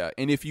watch. yeah,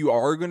 and if you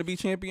are going to be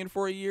champion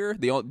for a year,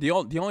 the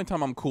only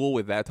time I'm cool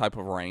with that type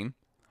of reign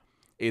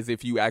is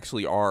if you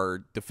actually are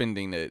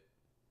defending it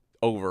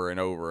over and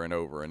over and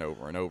over and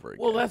over and over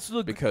again.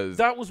 Well, because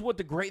that was what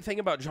the great thing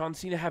about John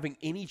Cena having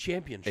any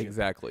championship.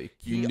 exactly,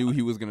 you knew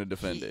he was going to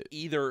defend it.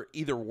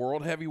 Either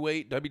world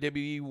heavyweight,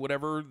 WWE,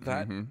 whatever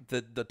that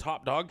the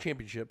top dog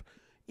championship,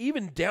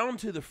 even down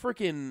to the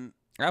freaking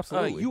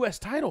Absolutely, U.S.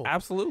 title.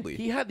 Absolutely,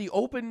 He had the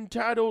open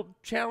title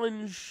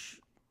challenge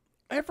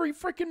every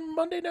freaking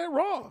Monday Night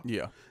Raw.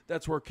 Yeah,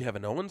 that's where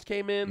Kevin Owens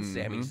came in.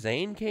 Sami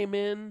Zayn came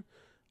in.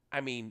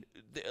 I mean,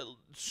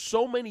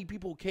 so many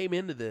people came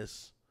into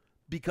this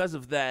because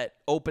of that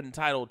open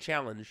title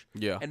challenge.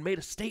 Yeah, and made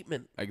a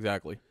statement.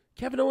 Exactly.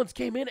 Kevin Owens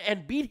came in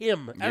and beat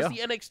him as the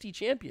NXT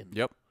champion.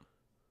 Yep,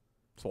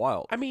 it's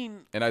wild. I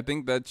mean, and I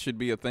think that should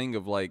be a thing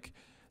of like.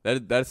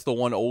 That's the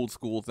one old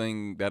school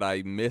thing that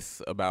I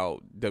miss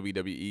about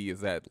WWE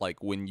is that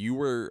like when you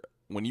were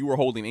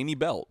holding any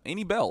belt,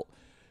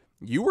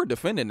 you were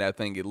defending that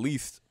thing at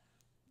least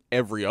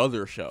every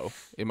other show.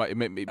 Even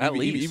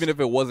if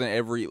it wasn't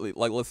every,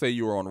 like let's say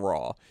you were on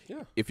Raw.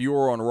 Yeah. If you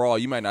were on Raw,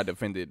 you might not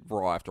defend it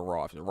Raw after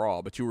Raw after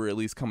Raw, but you were at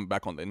least coming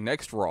back on the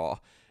next Raw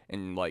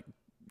and like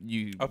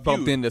you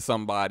bumped into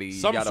somebody,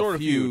 you got a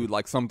feud,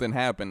 like something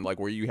happened, like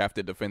where you have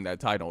to defend that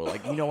title.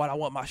 Like, you know what, I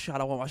want my shot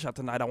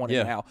tonight, I want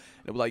it now.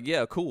 And it was like,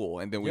 yeah, cool.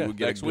 And then we would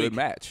get a good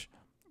match.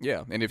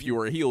 Yeah. And if you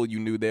were a heel, you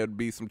knew there'd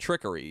be some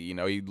trickery. You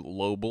know, he'd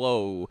low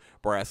blow,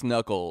 brass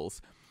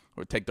knuckles,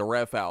 or take the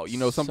ref out. You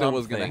know, something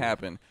was going to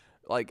happen.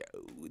 Like,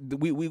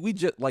 we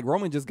just, like,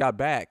 Roman just got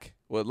back,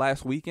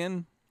 last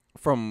weekend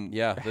from.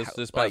 Yeah,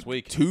 this past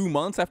week. 2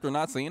 months after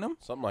not seeing him?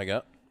 Something like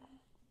that.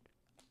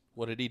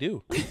 What did he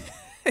do?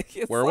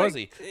 Where was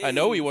he? I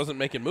know he wasn't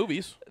making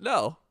movies.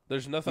 No.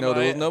 There's nothing. No,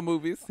 there was no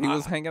movies. He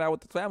was hanging out with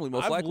the family,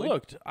 most likely. I've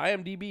looked.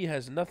 IMDb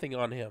has nothing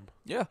on him.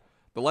 Yeah.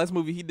 The last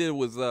movie he did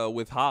was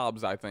with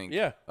Hobbs, I think.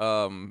 Yeah.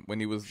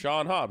 When he was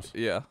Sean Hobbs.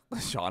 Yeah.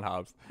 Sean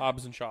Hobbs.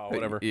 Hobbs and Shaw,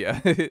 whatever. Yeah.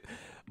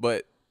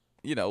 But,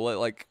 you know,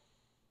 like,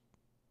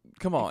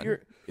 come on.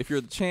 If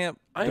you're the champ,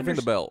 defend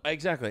the belt.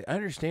 Exactly. I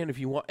understand if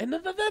you want. And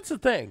that's the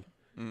thing.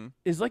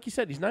 Is like you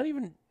said, he's not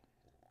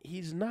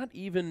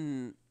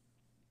even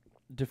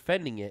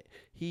defending it.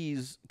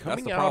 He's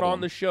coming the out problem.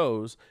 on the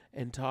shows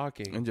and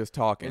talking. And just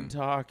talking. And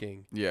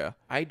talking. Yeah.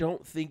 I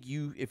don't think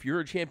if you're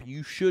a champion,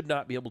 you should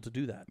not be able to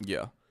do that.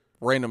 Yeah.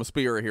 Random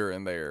spear here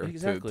and there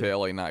Exactly. to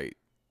LA Knight.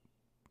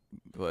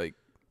 Like,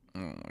 oh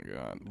my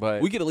God.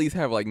 But we could at least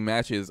have like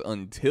matches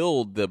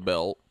until the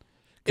belt.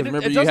 Because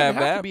remember it you doesn't have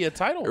have that. to be a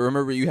title.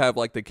 Remember you have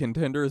like the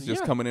contenders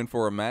just Yeah. coming in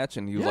for a match,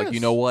 and he was like, you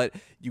Yes. know what,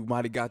 you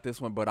might have got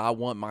this one, but I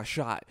want my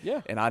shot.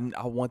 Yeah. And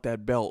I want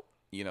that belt.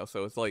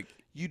 So it's like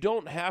You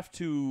don't have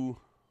to.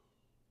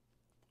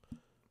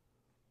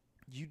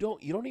 You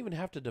don't even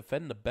have to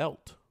defend the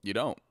belt. you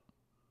don't.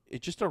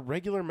 It's just a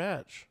regular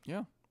match.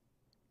 Yeah.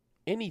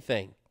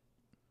 Anything.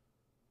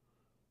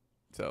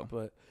 So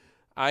But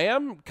I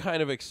am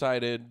kind of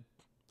excited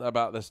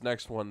about this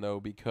next one though,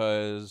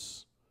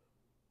 because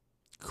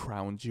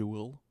crown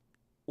jewel.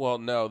 well,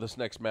 no, this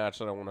next match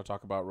that I want to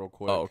talk about real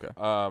quick. Oh, okay.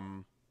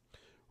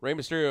 Rey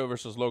Mysterio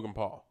versus Logan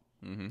Paul.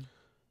 Mm-hmm.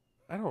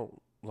 I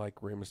don't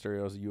like Rey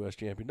Mysterio as a U.S.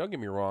 champion. Don't get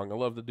me wrong. I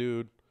love the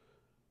dude.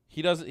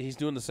 He's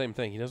doing the same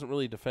thing. He doesn't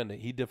really defend it.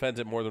 He defends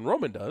it more than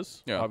Roman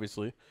does, Yeah.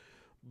 obviously.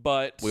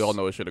 But We all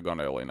know it should have gone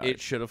to LA Knight. it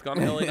should have gone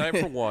to LA Knight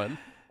for one.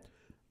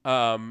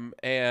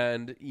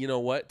 And you know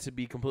what? To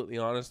be completely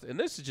honest, and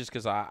this is just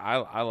because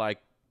I like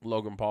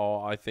Logan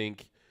Paul. I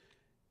think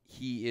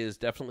he is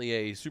definitely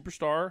a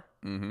superstar,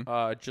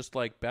 just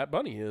like Bad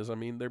Bunny is. I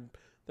mean,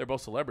 they're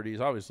both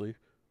celebrities, obviously.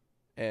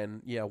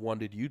 And yeah, one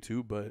did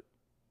YouTube, but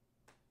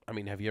I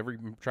mean, have you ever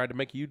tried to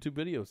make a YouTube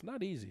video? It's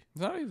not easy.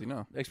 It's not easy,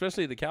 no.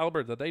 Especially the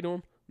caliber that they do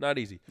them, not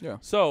easy. Yeah.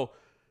 So,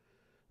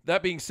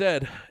 that being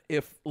said,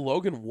 if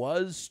Logan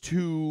was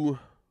to,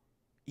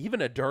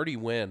 even a dirty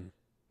win,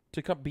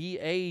 to be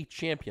a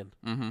champion,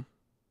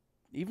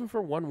 even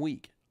for 1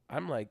 week,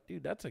 I'm like,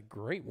 dude, that's a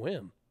great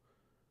win.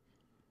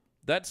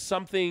 That's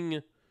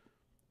something,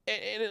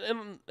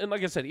 and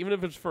like I said, even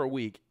if it's for a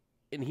week,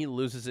 and he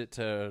loses it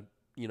to,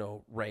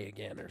 Ray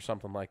again or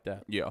something like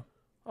that, Yeah.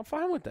 I'm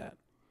fine with that.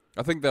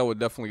 I think that would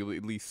definitely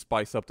at least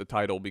spice up the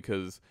title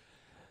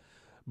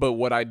but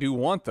what I do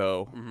want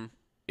though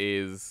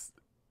is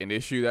an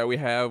issue that we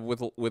have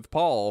with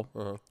Paul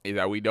is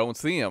that we don't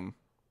see him.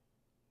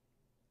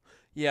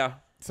 Yeah.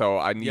 So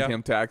I need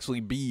him to actually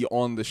be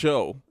on the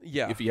show.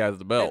 Yeah. If he has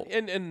the belt.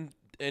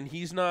 And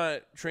he's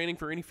not training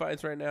for any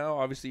fights right now.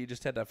 Obviously, he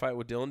just had that fight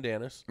with Dylan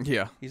Dennis.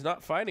 Yeah. He's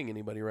not fighting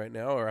anybody right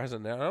now, or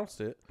hasn't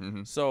announced it.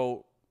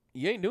 So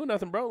you ain't doing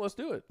nothing, bro. Let's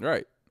do it.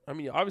 Right. I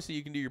mean, obviously,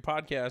 you can do your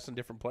podcast in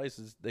different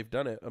places. They've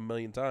done it a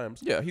million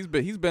times. Yeah, he's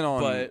been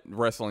on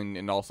wrestling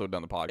and also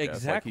done the podcast.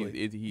 Exactly.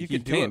 Like he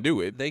can can do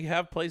it. They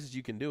have places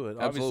you can do it.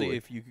 Absolutely. Obviously,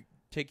 if you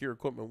take your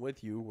equipment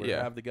with you, or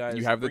Yeah. have the guys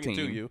You have the bring it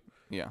to team. you,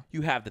 Yeah.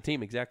 you have the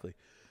team, exactly.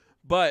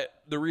 But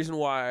the reason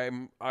why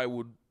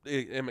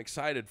am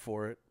excited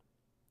for it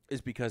is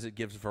because it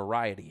gives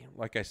variety.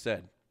 Like I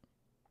said,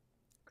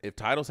 if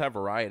titles have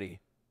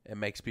variety, it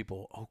makes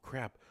people, oh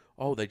crap,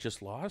 oh they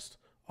just lost,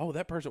 oh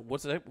that person,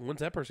 when's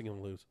that person gonna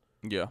lose?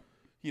 Yeah.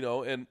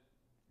 And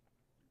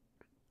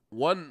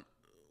one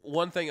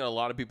thing a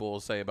lot of people will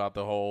say about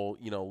the whole,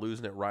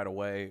 losing it right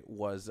away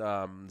was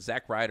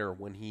Zack Ryder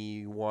when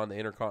he won the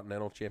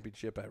Intercontinental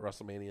Championship at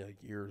WrestleMania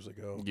years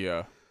ago.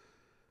 Yeah.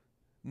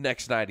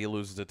 Next night he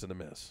loses it to The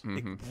Miz.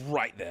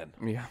 Right then.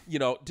 Yeah.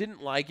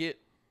 Didn't like it,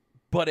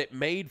 but it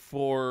made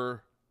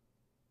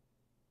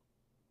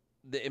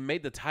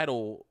the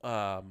title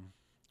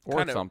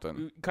Worth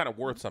something. Kind of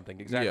worth something,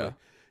 exactly. Yeah.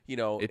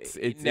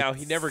 It's now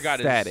he never got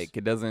static.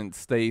 It doesn't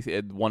stay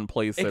at one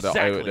place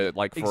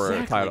Exactly. for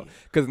a title.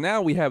 Because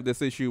now we have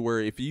this issue where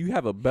if you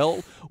have a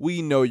belt,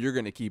 we know you're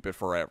going to keep it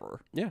forever.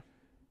 Yeah.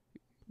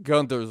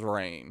 Gunther's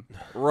reign,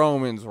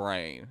 Roman's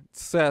reign,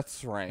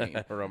 Seth's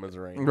reign, Roman's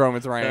reign.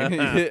 Roman's reign,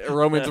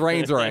 Roman's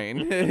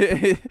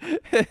reign.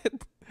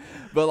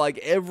 But like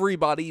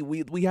everybody,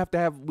 we have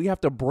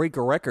to break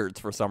records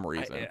for some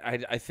reason.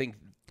 I think.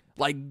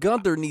 Like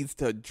Gunther needs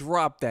to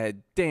drop that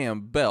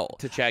damn belt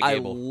To Chad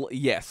Gable.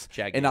 Yes,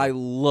 Chad and Gable. I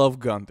love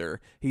Gunther.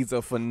 He's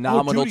a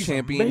phenomenal he's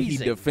champion. He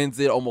amazing. defends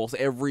it almost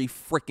every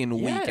freaking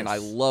week, and I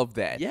Yes. love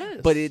that.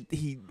 Yes. But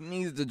he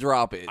needs to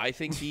drop it. I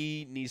think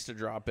he needs to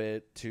drop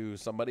it to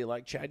somebody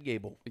like Chad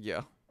Gable,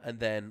 Yeah, and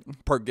then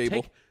per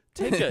Gable.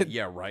 take a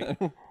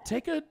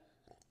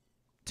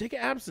take a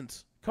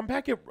absence. Come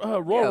back at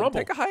Royal Rumble.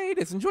 Take a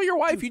hiatus. Enjoy your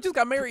wife. You just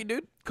got married,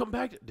 dude. Come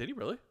back. Did he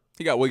really?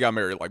 We got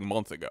married like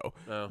months ago.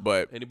 Oh.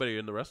 But Anybody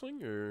in the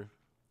wrestling or?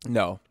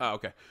 no, Oh,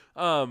 okay.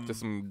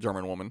 just some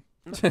German woman.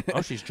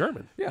 Oh, she's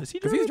German. Yeah, Is he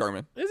 'cause German? he's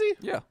German. Is he?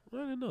 Yeah. I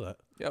didn't know that.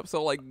 Yep.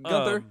 So like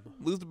Gunther,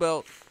 lose the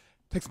belt,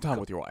 take some time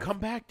with your wife. Come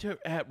back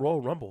at Royal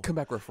Rumble. Come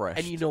back refreshed.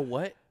 And you know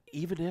what?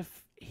 Even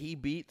if he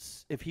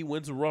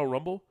wins the Royal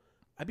Rumble,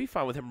 I'd be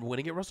fine with him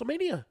winning at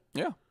WrestleMania.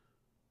 Yeah.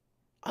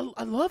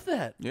 I love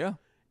that. Yeah.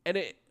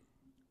 And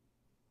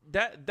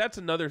that's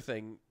another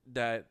thing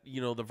that,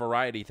 the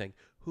variety thing.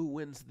 Who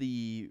wins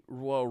the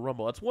Royal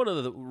Rumble? That's one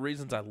of the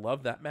reasons I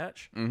love that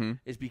match,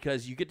 is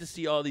because you get to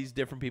see all these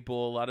different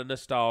people, a lot of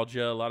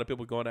nostalgia, a lot of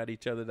people going at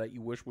each other that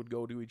you wish would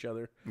go to each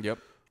other. Yep.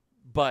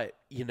 But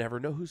you never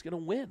know who's going to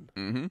win.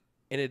 Mm-hmm.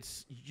 And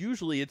it's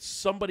usually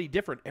somebody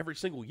different every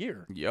single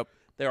year. Yep.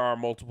 there are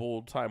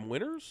multiple time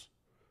winners,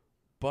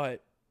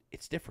 but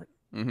it's different.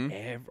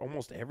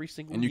 Almost every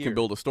single And you year. can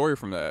build a story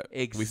from that.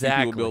 Exactly. We see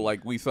people build,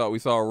 like we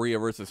saw Rhea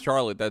versus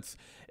Charlotte.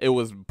 It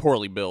was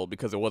poorly built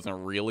because it wasn't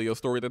really a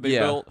story that they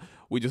built.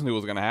 We just knew it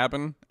was going to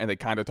happen, and they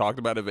kind of talked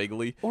about it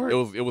vaguely. Or,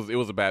 it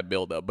was a bad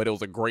build up, but it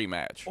was a great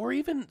match. Or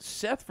even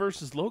Seth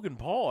versus Logan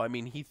Paul. I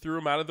mean, he threw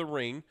him out of the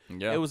ring.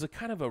 Yeah. It was a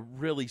kind of a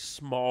really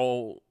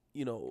small,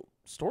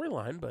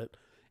 storyline, but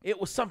it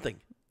was something.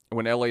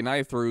 When LA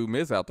Knight threw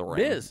Miz out the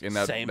ring,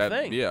 Same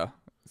thing. Yeah.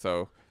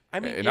 So. I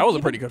mean, and that was a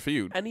pretty good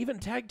feud. And even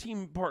tag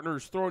team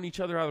partners throwing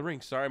each other out of the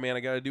ring. Sorry, man, I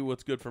got to do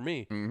what's good for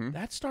me.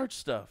 That starts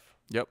stuff.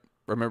 Yep.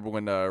 Remember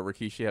when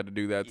Rikishi had to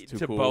do that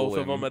to both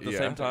of them at the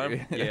same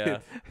time? Yeah.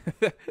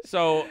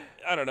 So,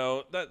 I don't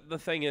know. The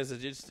thing is, it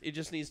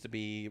just needs to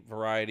be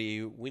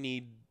variety. We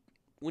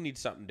need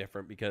something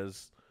different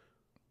because,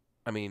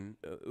 I mean,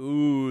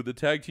 the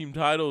tag team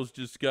titles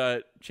just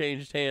got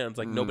changed hands.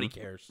 Like, nobody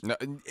cares. No,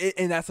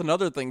 and that's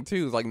another thing,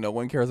 too. Is like, no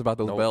one cares about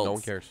those belts. No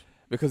one cares.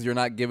 Because you're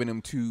not giving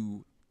them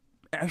to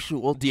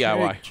actual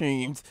DIY tag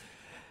teams.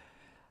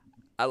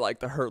 I like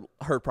the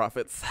Hurt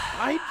Profits.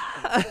 I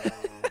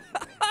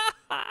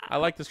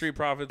like the Street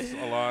Profits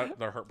a lot.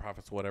 The Hurt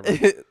Profits, whatever.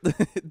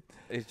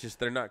 It's just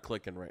they're not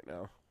clicking right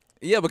now.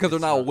 Yeah, because they're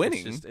not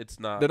winning. It's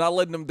not. They're not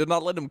letting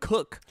them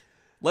cook.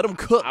 Let them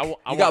cook.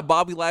 You got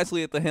Bobby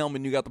Lashley at the helm,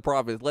 and you got the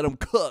Profits. Let them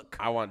cook.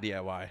 I want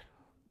DIY.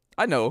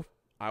 I know,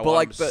 but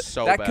like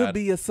that could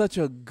be such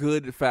a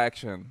good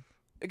faction.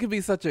 It could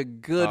be such a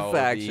good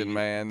faction,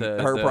 man.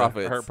 The Hurt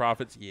Profits. Hurt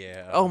Profits,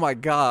 yeah. Oh, my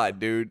God,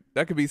 dude.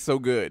 That could be so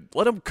good.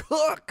 Let them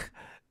cook.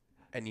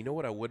 And you know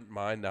what I wouldn't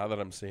mind now that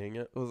I'm seeing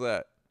it? What was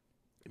that?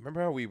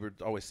 Remember how we were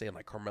always saying,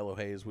 like, Carmelo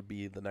Hayes would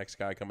be the next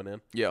guy coming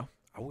in? Yeah.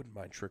 I wouldn't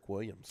mind Trick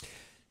Williams.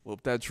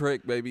 Whoop that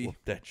trick, baby. Whoop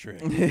that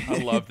trick. I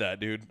love that,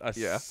 dude. I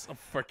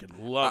freaking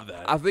love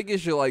that. I think it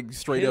should, like,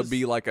 straight up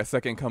be, like, a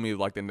second coming of,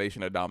 like, the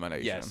Nation of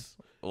Domination. Yes.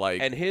 Like,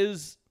 and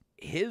his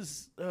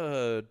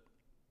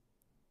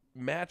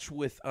match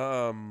with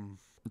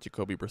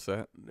Jacoby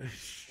Brissett.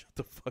 Shut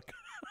the fuck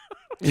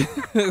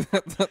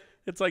up.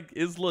 It's like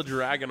Isla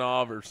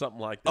Dragunov or something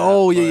like that.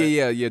 Oh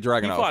yeah,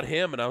 Dragunov. He fought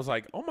him, and I was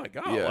like, oh my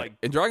god, yeah. like,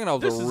 and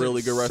Dragunov's a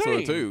really good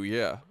wrestler too.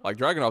 Yeah, like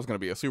Dragunov's gonna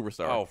be a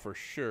superstar. Oh, for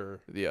sure.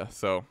 Yeah.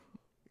 So.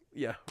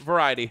 Yeah,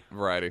 variety.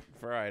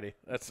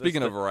 That's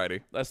speaking of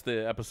variety. That's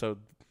the episode.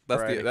 That's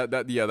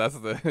variety. That's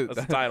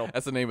the title.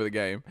 That's the name of the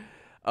game.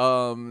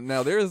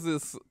 Now there's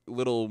this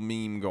little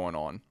meme going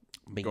around,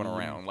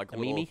 like a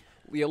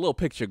little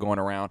picture going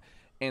around,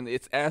 and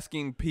it's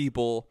asking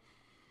people,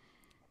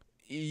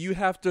 you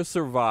have to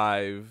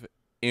survive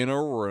in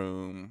a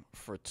room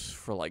for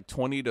like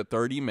 20 to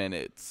 30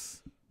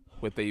 minutes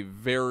with a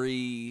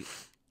very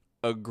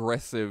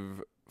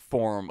aggressive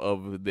form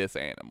of this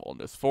animal.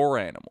 There's 4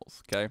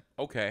 animals, okay?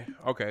 Okay.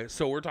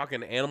 So we're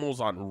talking animals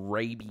on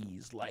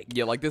rabies, like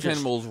like this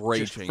animal's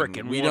raging.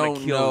 We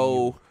don't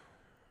know.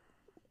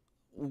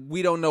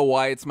 We don't know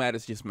why it's mad.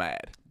 It's just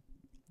mad.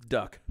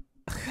 Duck.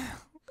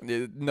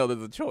 No,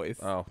 there's a choice.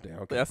 Oh, damn.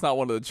 Okay. That's not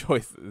one of the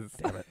choices.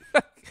 Damn it.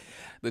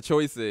 The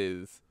choice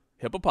is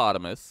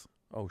hippopotamus.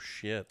 Oh,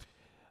 shit.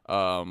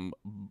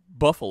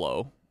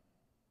 Buffalo.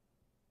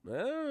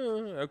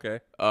 Okay.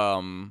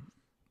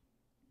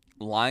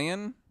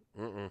 Lion.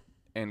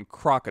 And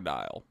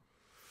crocodile.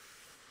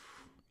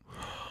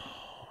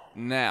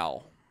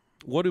 Now,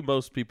 what do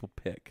most people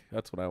pick?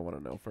 That's what I want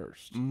to know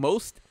first.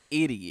 Most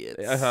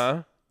idiots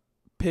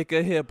pick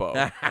a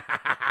hippo.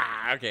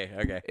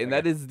 Okay. And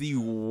that is the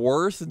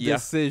worst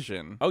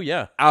decision. Oh,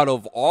 yeah. Out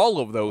of all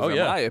of those, in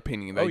my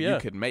opinion, that you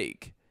could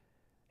make.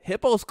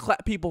 Hippos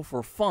clap people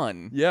for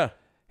fun. Yeah.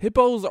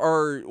 Hippos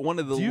are one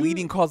of the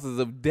leading causes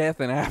of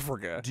death in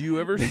Africa. Do you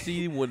ever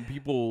see when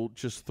people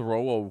just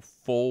throw a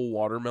full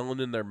watermelon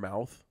in their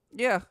mouth?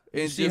 Yeah.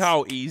 You see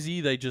how easy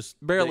they just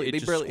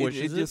it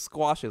just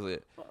squashes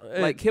it.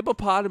 Like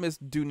hippopotamus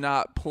do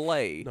not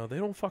play. No, they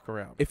don't fuck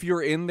around. If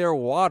you're in their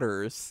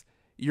waters,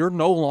 you're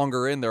no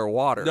longer in their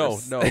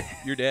waters. No,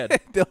 you're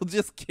dead. They'll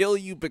just kill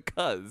you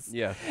because.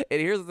 Yeah.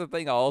 And here's the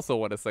thing I also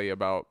want to say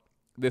about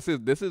this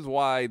is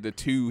why the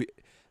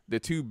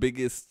two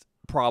biggest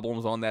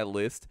problems on that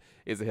list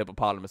is a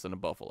hippopotamus and a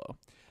buffalo,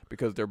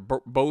 because they're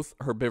both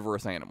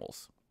herbivorous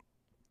animals.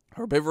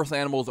 Herbivorous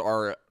animals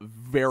are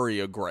very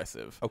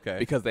aggressive. Okay.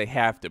 Because they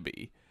have to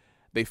be.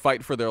 They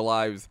fight for their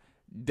lives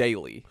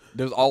daily.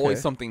 There's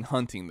always something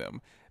hunting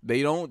them.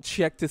 They don't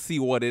check to see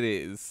what it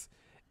is.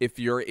 If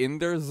you're in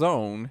their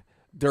zone,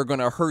 they're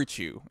going to hurt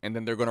you, and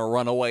then they're going to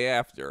run away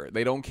after.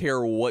 They don't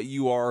care what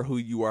you are, who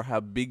you are, how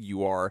big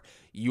you are.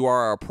 You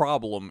are a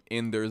problem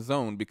in their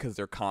zone because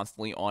they're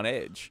constantly on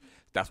edge.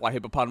 That's why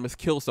hippopotamus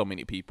kill so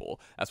many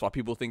people. That's why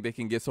people think they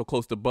can get so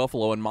close to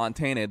buffalo in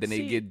Montana, then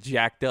they get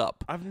jacked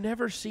up. I've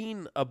never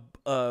seen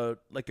a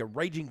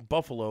raging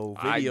buffalo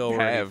video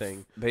or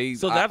anything.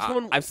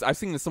 I've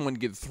seen someone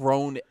get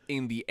thrown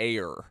in the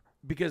air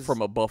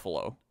from a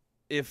buffalo.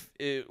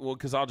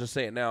 Because I'll just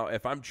say it now.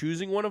 If I'm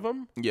choosing one of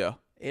them,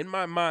 in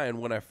my mind,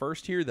 when I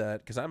first hear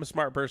that, because I'm a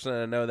smart person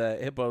and I know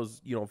that hippos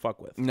you don't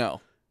fuck with.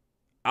 No.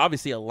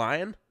 Obviously, a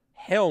lion,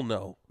 Hell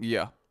no.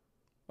 Yeah.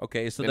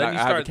 Okay, so And then you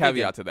I have a start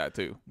caveat thinking. to that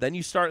too. Then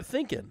you start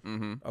thinking.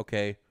 Mm-hmm.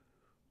 Okay,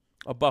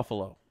 a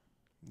buffalo.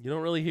 You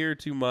don't really hear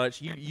too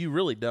much. You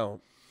really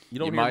don't. You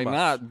don't You hear might much.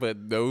 not,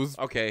 but those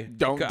Okay,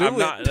 don't do I'm it.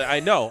 Not,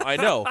 I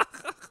know.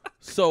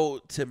 So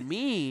to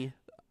me,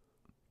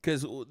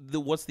 because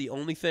what's the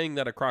only thing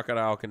that a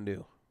crocodile can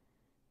do?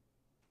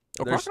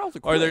 crocodiles are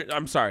Or quick.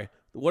 I'm sorry.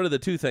 What are the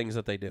two things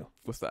that they do?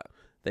 What's that?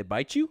 They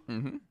bite you,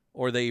 Mm-hmm.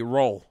 or they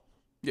roll.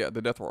 Yeah,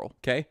 the death roll.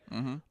 Okay.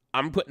 Mm-hmm.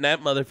 I'm putting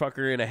that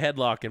motherfucker in a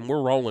headlock, and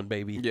we're rolling,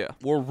 baby. Yeah.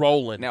 We're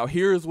rolling. Now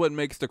here's what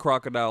makes the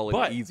crocodile an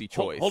But, easy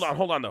choice. Hold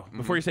on, though.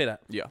 Before you say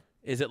that, Yeah.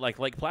 is it like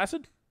Lake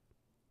Placid?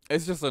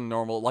 It's just a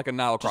normal, like a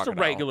Nile Just a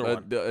crocodile. regular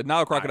one. A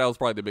Nile crocodile is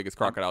probably the biggest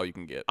crocodile you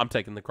can get. I'm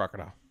taking the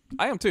crocodile.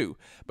 I am too.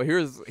 But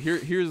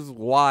here's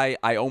why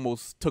I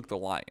almost took the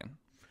lion.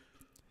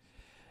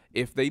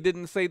 If they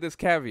didn't say this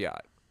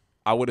caveat,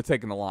 I would have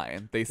taken the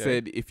lion. They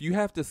said if you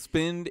have to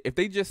spend, if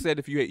they just said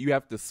if you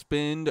have to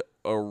spend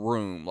a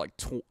room, like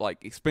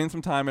spend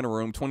some time in a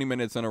room, 20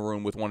 minutes in a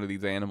room with one of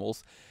these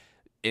animals,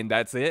 and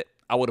that's it,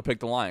 I would have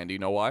picked the lion. Do you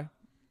know why?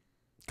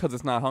 Because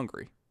it's not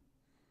hungry.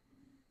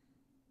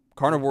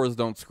 Carnivores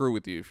don't screw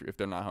with you if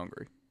they're not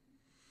hungry.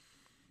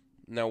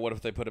 Now, what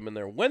if they put them in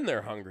there when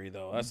they're hungry,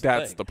 though? That's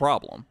That's the the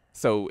problem.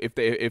 So if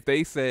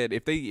they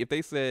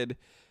said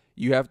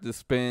you have to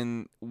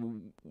spend,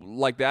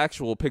 like the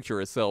actual picture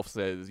itself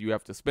says, you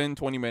have to spend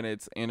 20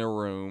 minutes in a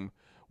room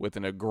with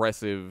an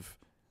aggressive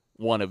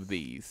one of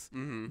these.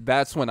 Mm-hmm.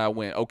 That's when I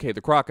went, okay, the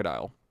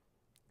crocodile.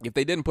 If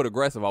they didn't put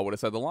aggressive, I would have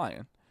said the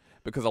lion,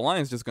 because the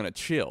lion's just gonna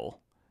chill.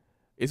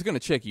 It's gonna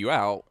check you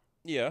out.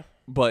 Yeah.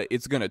 But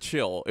it's gonna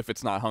chill if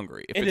it's not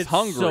hungry. If And it's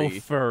hungry, so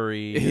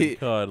furry and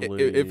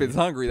cuddly. if it's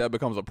hungry, that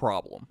becomes a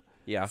problem.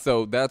 Yeah.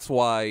 So that's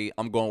why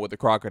I'm going with the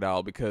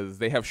crocodile, because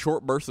they have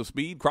short bursts of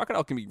speed.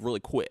 Crocodile can be really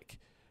quick.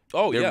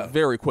 Oh, They're yeah.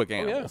 very quick yeah.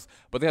 animals,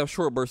 but they have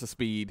short bursts of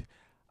speed.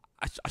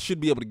 I should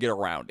be able to get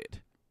around it.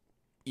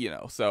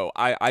 So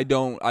I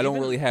don't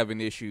really have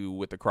an issue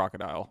with the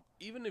crocodile.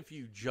 Even if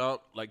you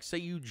jump, like say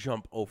you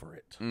jump over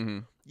it. Mm-hmm.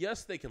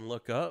 Yes, they can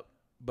look up,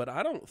 but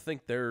I don't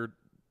think they're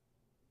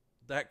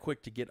that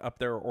quick to get up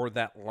there or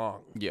that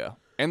long. Yeah,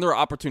 and they're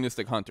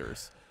opportunistic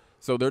hunters,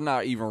 so they're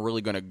not even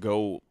really going to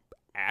go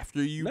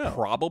after you. No.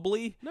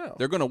 Probably, No.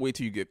 They're going to wait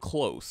till you get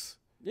close.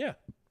 Yeah.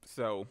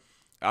 So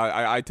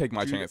I take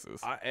my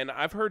chances. And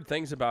I've heard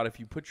things about if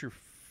you put your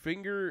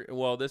finger.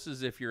 Well, this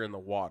is if you're in the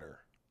water.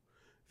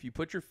 If you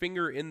put your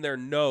finger in their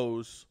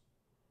nose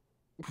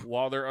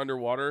while they're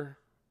underwater,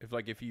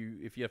 if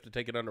you have to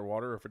take it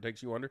underwater, or if it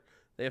takes you under,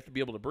 they have to be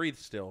able to breathe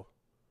still.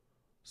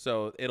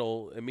 So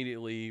it'll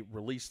immediately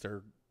release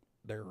their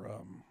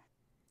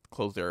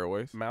Close their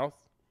airways. mouth,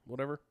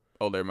 whatever.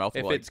 Oh, their mouth.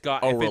 If will, it's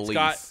got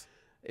release.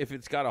 if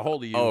it's got a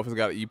hold of you. Oh, if it's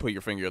got, you put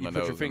your finger in you the put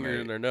nose. your finger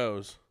and in their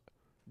nose,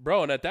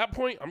 bro. And at that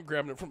point, I'm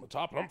grabbing it from the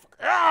top, and I'm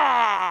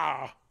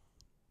ah.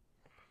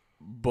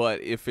 But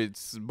if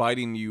it's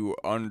biting you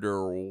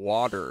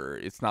underwater,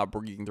 it's not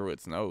breathing through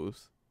its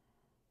nose.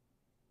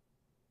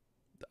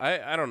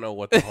 I don't know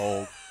what the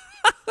whole.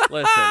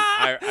 Listen,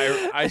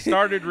 I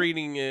started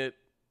reading it,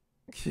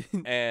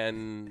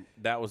 and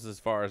that was as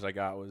far as I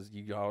got. Was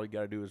all you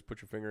got to do is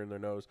put your finger in their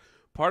nose.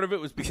 Part of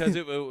it was because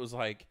it was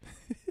like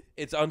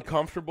it's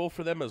uncomfortable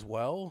for them as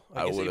well.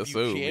 I guess would if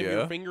assume, you jam yeah.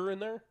 your finger in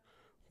there,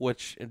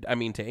 which I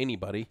mean to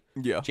anybody,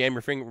 Yeah. jam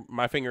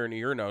my finger into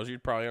your nose,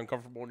 you'd probably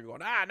uncomfortable and you're going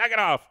knock it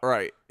off.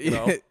 Right. You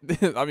know?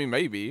 I mean,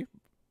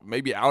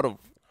 maybe out of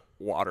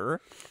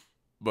water,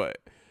 but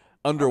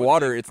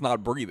underwater, it's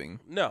not breathing.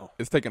 No,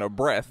 It's taking a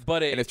breath,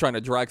 But and it's trying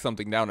to drag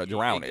something down to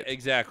drown it.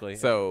 Exactly.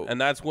 So-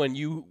 and that's when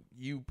you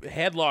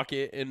headlock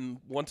it, and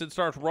once it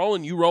starts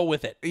rolling, you roll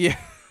with it. Yeah.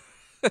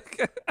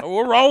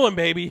 We're rolling,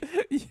 baby.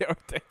 Yeah.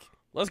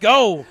 Let's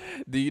go.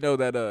 Do you know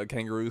that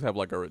kangaroos have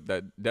like did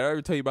I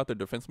ever tell you about their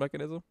defense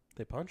mechanism?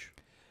 They punch?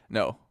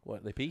 No.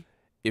 What? They pee?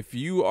 If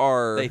you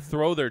are, They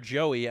throw their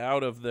Joey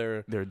out of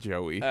their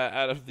Joey.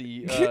 out of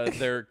the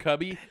their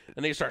cubby,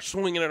 and they start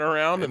swinging it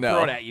around and No.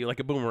 throw it at you like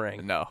a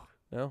boomerang. No.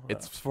 No,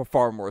 It's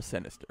far more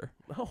sinister.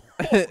 oh,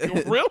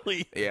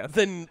 really? Yeah.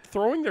 Than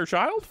throwing their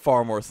child?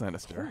 Far more Oh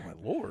sinister. my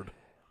lord!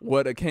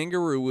 What a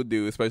kangaroo would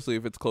do, especially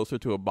if it's closer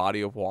to a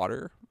body of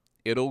water,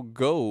 it'll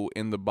go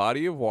in the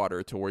body of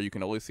water to where you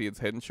can only see its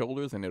head and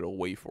shoulders, and it'll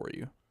wait for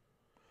you.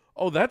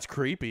 Oh, that's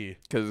creepy.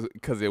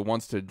 Because it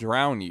wants to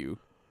drown you.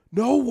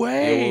 No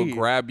way! It will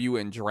grab you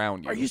and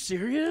drown you. Are you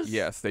serious?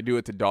 Yes, they do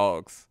it to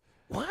dogs.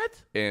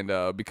 What? And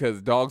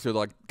because dogs are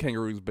like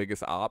kangaroo's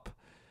biggest op.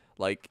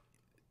 Like,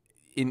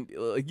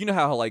 you know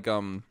how like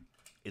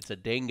It's a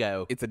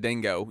dingo. it's a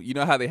dingo. You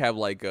know how they have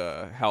like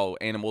how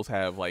animals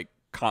have like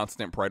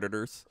constant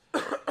predators.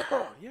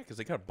 Yeah, because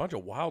they got a bunch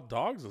of wild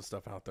dogs and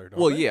stuff out there, don't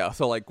Well, they? yeah.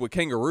 So like with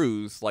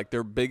kangaroos, like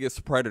their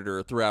biggest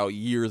predator throughout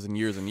years and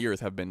years and years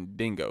have been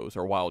dingoes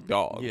or wild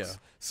dogs. Yeah.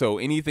 So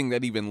anything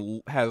that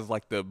even has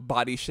like the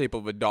body shape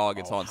of a dog,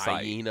 it's on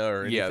site. Hyena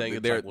or Yeah, anything.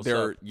 it's they're like, what's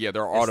up?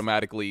 they're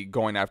automatically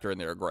going after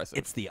and they're aggressive.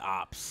 It's the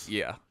ops.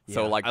 Yeah. Yeah,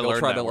 So like I they'll learned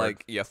try that to word.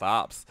 like yes,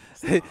 ops.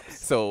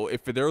 So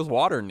if there's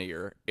water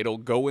near, it'll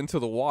go into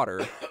the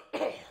water,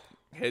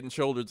 head and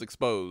shoulders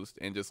exposed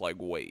and just like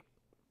wait.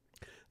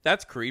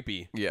 That's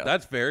creepy. Yeah.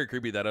 That's very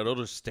creepy that it'll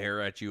just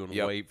stare at you and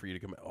wait for you to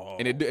come out. Oh,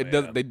 And it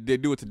does. They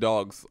do it to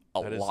dogs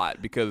a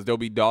lot because there'll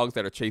be dogs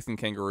that are chasing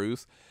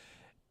kangaroos,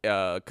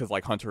 because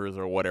like hunters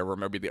or whatever.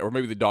 Maybe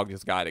the dog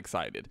just got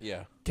excited.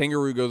 Yeah.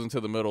 Kangaroo goes into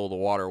the middle of the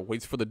water,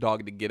 waits for the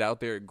dog to get out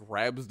there,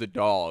 grabs the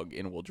dog,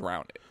 and will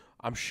drown it.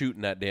 I'm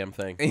shooting that damn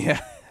thing. Yeah.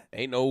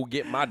 Ain't no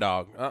get my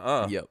dog.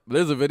 Yep.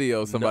 There's a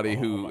video of somebody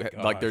who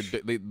like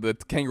the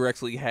kangaroo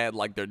actually had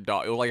like their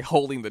dog. It was like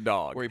holding the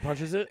dog. Where he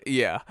punches it?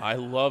 Yeah. I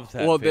love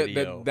that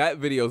video. That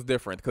video is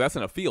different because that's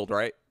in a field,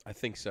 right? I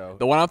think so.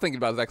 The one I'm thinking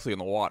about is actually in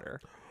the water.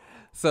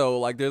 So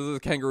like there's this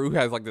kangaroo who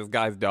has like this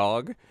guy's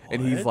dog,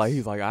 and he's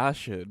like I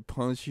should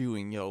punch you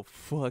in your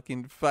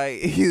fucking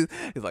face.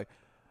 He's like,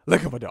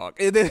 look at my dog.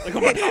 And then,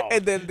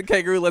 and then the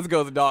kangaroo lets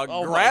go of the dog,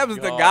 grabs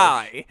the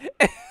guy.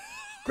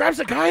 Grabs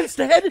the guy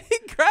instead? He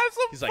grabs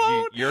him. He's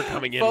phone. like, you're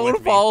coming in phone with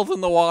me. falls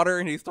in the water,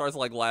 and he starts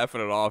like laughing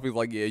it off. He's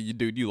like, yeah,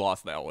 you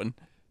lost that one.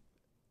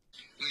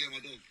 Look at my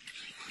dog.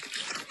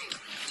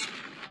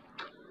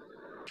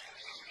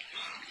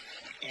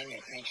 All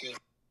right, thank you.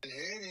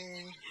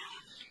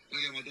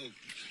 Look at my dog.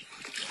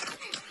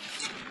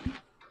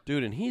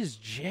 Dude, and he's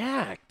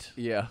jacked.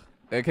 Yeah,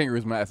 that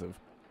kangaroo's massive.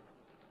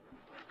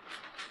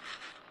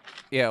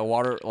 Yeah,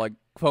 water, like,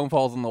 phone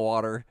falls in the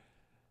water.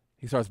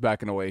 He starts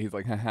backing away. He's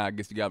like, haha, I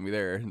guess you got me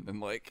there. And then,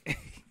 like...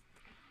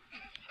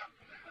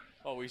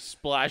 he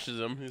splashes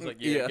him. He's like,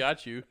 yeah,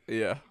 got you.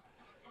 Yeah.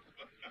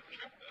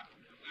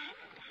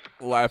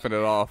 Laughing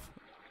it off.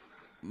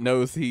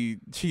 Knows he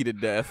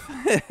cheated death.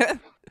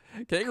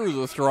 Kangaroos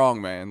are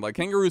strong, man. Like,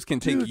 kangaroos can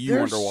take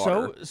you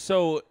underwater.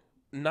 So,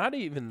 not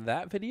even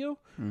that video,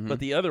 but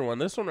the other one.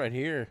 This one right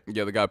here.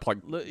 Yeah, the guy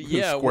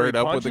squared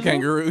up with the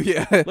kangaroo.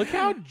 Yeah. Look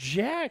how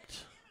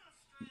jacked.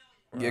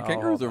 Yeah,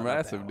 kangaroos are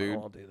massive, dude.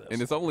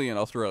 And it's only in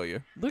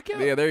Australia. Look how...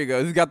 Yeah, there you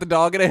go. He's got the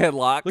dog in a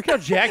headlock. Look how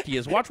jacked he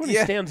is. Watch when he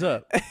stands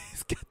up.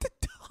 He's got the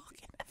dog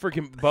in a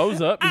freaking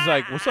bows up. He's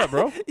like, what's up,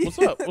 bro? What's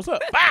up? What's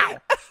up? Bow!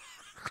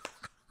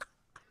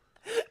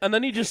 And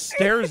then he just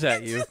stares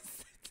at you.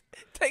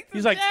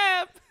 He's like,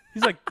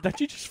 he's like,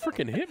 that you just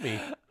freaking hit me.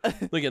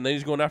 Look, and then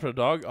he's going after the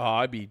dog. Oh,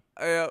 I'd be...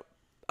 I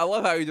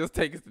love how he just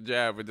takes the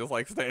jab and just,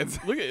 like, stands.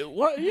 Look at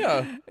what?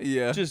 Yeah.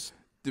 Yeah. Just...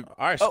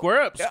 All right,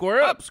 square up,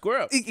 square up, square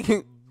up.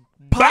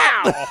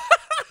 Bow!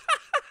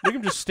 Look at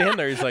him just stand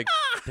there. He's like,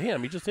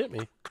 damn, he just hit me.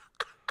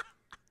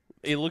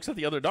 He looks at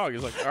the other dog.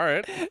 He's like, all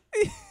right.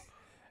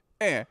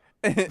 Yeah.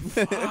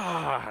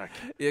 Fuck.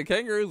 Yeah,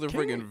 kangaroos are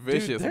freaking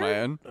vicious,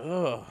 man.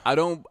 Ugh. I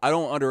don't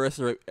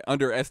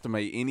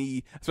underestimate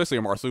any, especially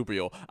a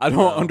marsupial. I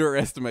don't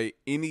underestimate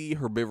any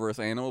herbivorous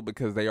animal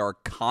because they are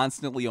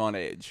constantly on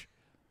edge.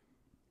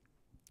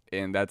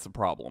 And that's a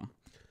problem.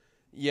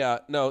 Yeah,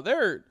 no,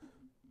 they're...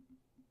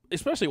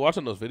 Especially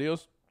watching those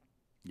videos.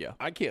 Yeah.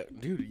 I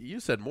can't... Dude, you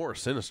said more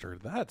sinister.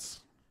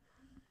 That's...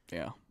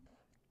 Yeah.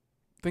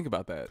 Think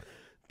about that.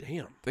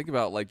 Damn. Think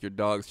about, like, your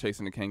dog's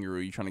chasing a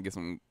kangaroo. You trying to get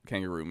some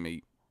kangaroo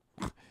meat.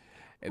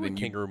 And then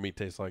kangaroo meat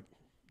tastes like?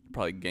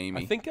 Probably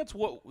gamey. I think that's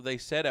what they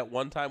said at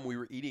one time we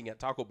were eating at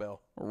Taco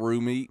Bell.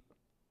 Roo meat?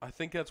 I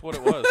think that's what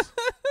it was.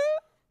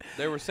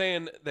 They were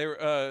saying...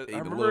 I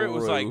remember it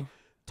was like,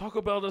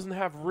 Taco Bell doesn't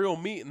have real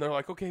meat. And they're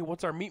like, okay,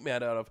 what's our meat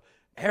made out of?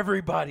 I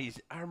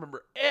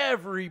remember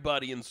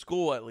everybody in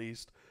school at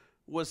least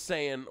was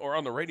saying, or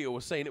on the radio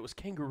was saying it was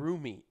kangaroo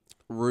meat.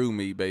 Roo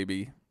meat,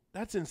 baby.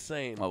 That's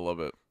insane. I love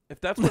it.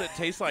 If that's what it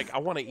tastes like, I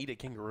want to eat a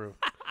kangaroo.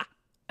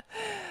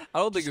 I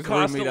don't think it's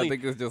roo meat. I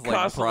think it's just like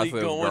processed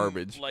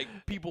garbage. Like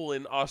people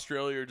in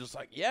Australia are just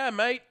like, yeah,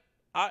 mate,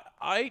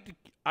 I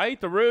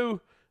ate the roo.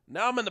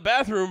 Now I'm in the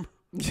bathroom.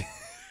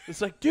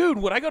 It's like, dude,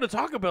 when I go to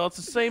Taco Bell, it's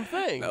the same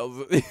thing.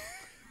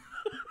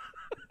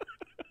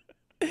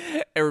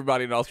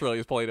 Everybody in Australia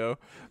is Play-Doh.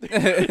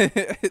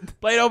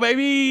 Play-Doh,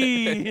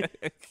 baby.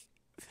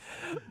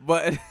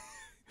 But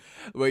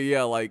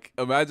yeah, like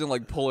imagine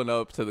like pulling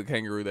up to the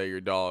kangaroo that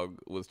your dog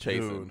was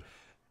chasing. Dude.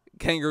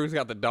 Kangaroo's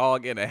got the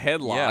dog in a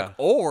headlock,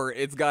 or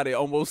it's got it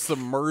almost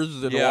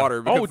submerged in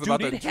water because it's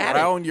about to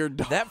drown your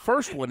dog. That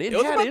first one, it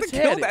was had about its to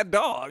head kill that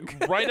dog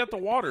right at the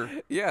water.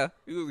 Yeah,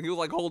 he was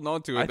like holding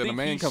on to it. Then a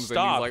man comes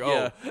stopped, in. He's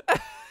like, "Oh,"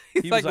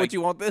 he's like, "What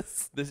you want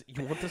this?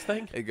 You want this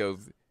thing?" It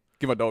goes,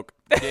 "Give my dog."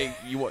 Yeah,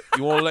 you want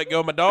to let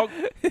go of my dog?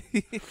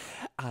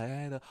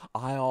 I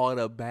ought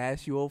to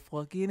bash your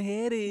fucking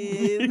head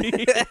in.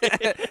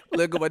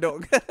 Look at my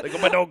dog. Look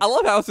at my dog. I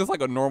love how it's just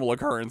like a normal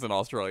occurrence in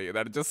Australia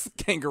that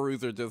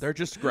kangaroos are just... They're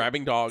just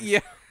grabbing dogs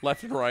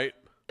left and right.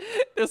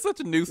 They're such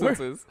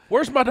nuisances.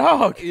 Where's my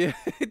dog? Yeah.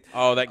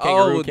 Oh, that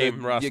kangaroo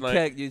came last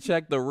night. You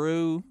checked the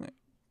roo.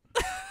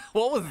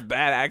 What was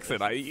that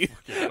accent I used?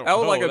 That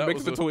was like a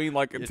mix between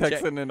like a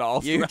Texan and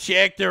Australian. You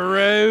checked the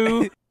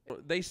roo.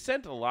 They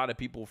sent a lot of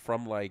people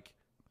from like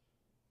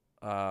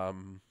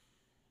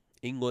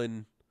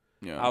England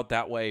out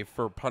that way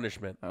for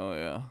punishment. Oh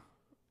yeah,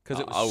 because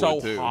it was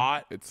so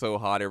hot. It's so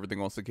hot, everything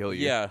wants to kill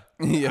you. Yeah,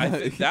 yeah. I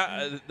think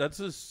that's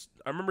just.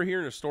 I remember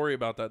hearing a story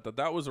about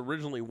that was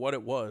originally what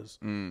it was,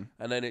 and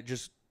then it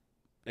just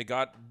it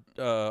got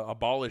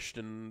abolished,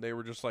 and they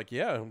were just like,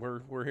 yeah,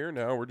 we're here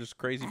now. We're just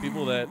crazy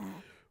people that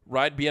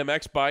ride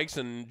BMX bikes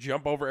and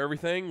jump over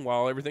everything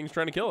while everything's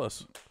trying to kill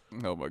us.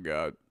 Oh my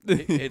god,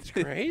 It's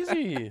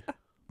crazy.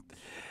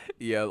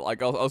 Yeah,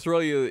 like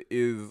Australia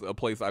is a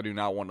place I do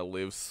not want to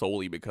live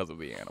solely because of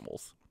the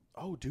animals.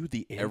 Oh, dude,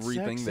 the insects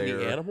Everything and there,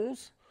 the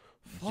animals?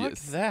 Fuck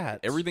just, that.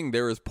 Everything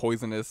there is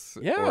poisonous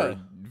or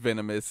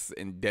venomous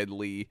and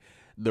deadly.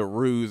 The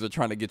roos are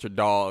trying to get your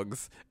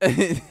dogs.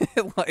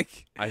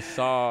 Like I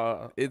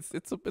saw. it's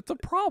a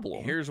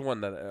problem. Here's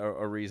one that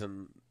a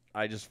reason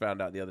I just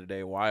found out the other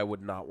day why I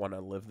would not want to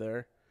live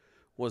there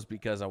was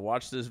because I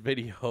watched this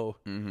video.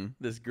 Mm-hmm.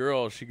 This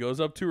girl, she goes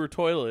up to her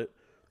toilet,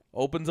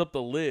 opens up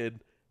the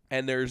lid,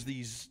 and there's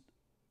these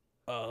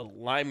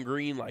lime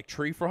green like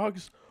tree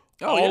frogs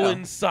all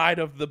inside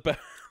of the bed.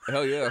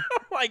 Hell yeah.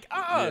 I'm like,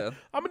 Yeah.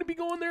 I'm gonna be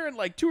going there at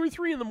like 2 or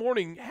 3 in the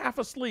morning, half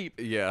asleep.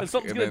 Yeah, and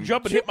something's and gonna then-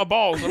 jump and hit my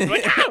balls. I'm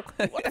like, ow,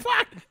 what the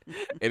fuck?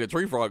 And a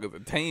tree frog is a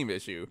tame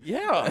issue.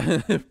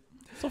 Yeah.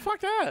 So fuck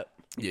that.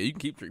 Yeah, you can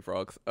keep tree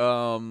frogs.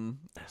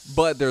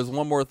 But there's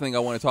one more thing I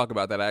want to talk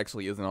about that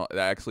actually isn't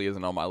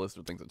on my list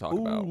of things to talk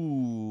about.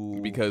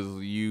 Because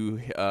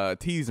you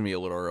teased me a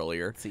little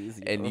earlier, It's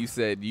easy, and though. you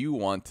said you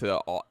want to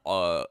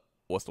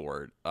what's the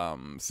word?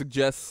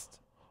 Suggest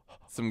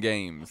some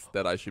games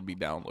that I should be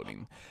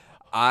downloading.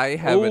 I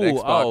have an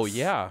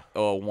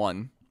Xbox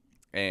One,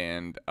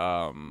 and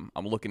I'm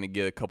looking to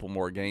get a couple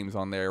more games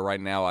on there. Right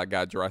now, I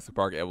got Jurassic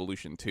Park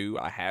Evolution 2.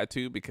 I had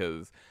to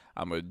because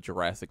I'm a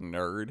Jurassic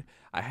nerd.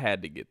 I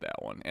had to get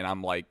that one, and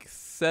I'm like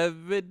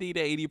 70 to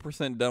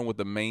 80% done with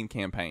the main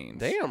campaigns.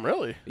 Damn,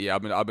 really? Yeah,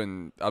 I've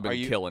been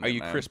killing it. Are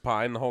you man. Chris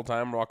Pine the whole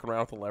time walking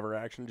around with the lever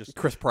action? Just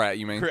Chris Pratt,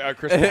 you mean?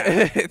 Chris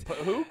Pine.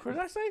 Who? Who did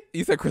I say?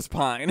 You said Chris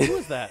Pine. Who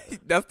is that?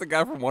 That's the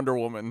guy from Wonder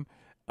Woman.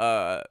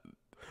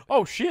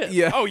 Oh shit.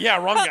 Yeah. Oh yeah,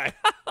 wrong guy.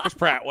 Chris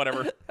Pratt,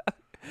 whatever.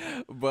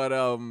 But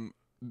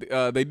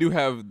they do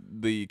have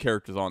the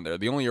characters on there.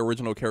 The only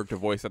original character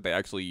voice that they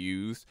actually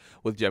used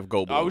was Jeff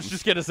Goldblum. I was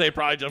just gonna say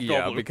probably Jeff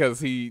yeah, Goldblum. because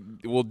he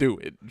will do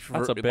it.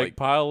 That's a big like,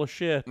 pile of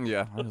shit.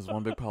 yeah, that is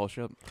one big pile of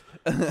shit.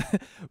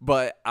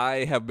 But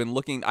I have been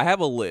looking. I have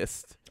a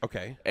list,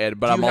 Okay. but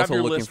Do I'm you have also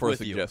your looking list for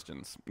with you?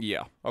 suggestions.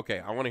 Yeah. Okay,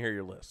 I want to hear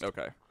your list.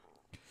 Okay.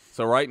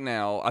 So right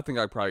now, I think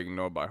I probably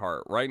know it by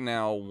heart. Right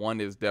now,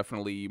 one is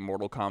definitely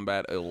Mortal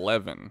Kombat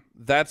 11.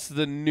 That's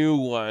the new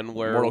one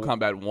where Mortal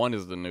Kombat 1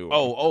 is the new one.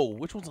 Oh,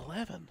 which one's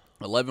 11?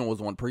 11 was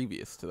one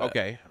previous to that.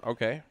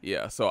 Okay.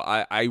 Yeah, so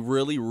I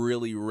really,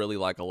 really, really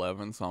like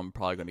 11, so I'm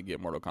probably going to get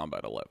Mortal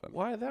Kombat 11.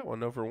 Why that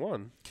one over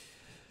one?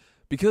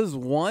 Because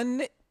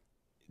 1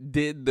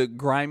 did the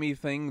grimy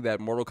thing that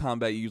Mortal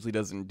Kombat usually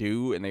doesn't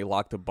do, and they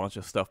locked a bunch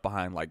of stuff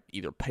behind like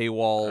either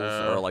paywalls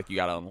or like you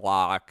got to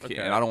unlock. Okay.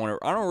 And I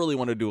don't really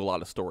want to do a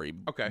lot of story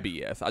Okay.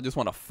 BS. I just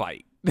want to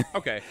fight.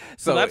 Okay.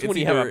 So So that's it's when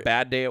you have a either-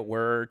 bad day at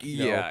work.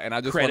 You know, and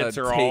I just credits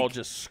wanna are all take-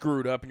 just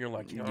screwed up, and you're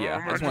like,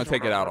 Yeah, I just want to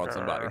take it out on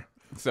somebody.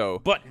 So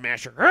Button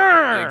masher.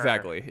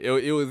 exactly, it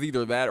was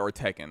either that or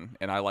Tekken,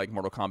 and I like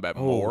Mortal Kombat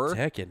Oh, more.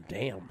 Tekken,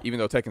 damn. Even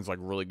though Tekken's like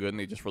really good, and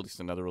they just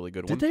released another really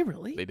good one. Did they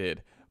really? They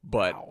did,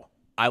 but Wow.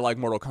 I like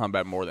Mortal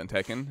Kombat more than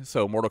Tekken.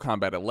 So Mortal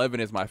Kombat 11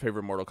 is my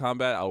favorite Mortal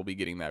Kombat. I will be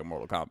getting that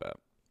Mortal Kombat.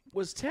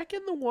 Was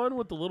Tekken the one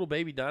with the little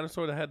baby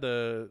dinosaur that had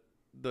the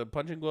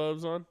punching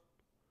gloves on?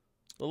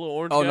 The little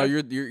orange Oh guy? no,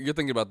 you're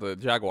thinking about the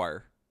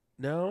Jaguar.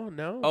 No.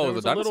 Oh, There the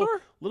was a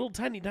dinosaur? little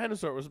tiny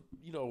dinosaur. It was,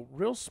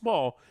 real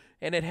small,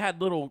 and it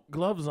had little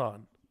gloves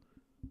on.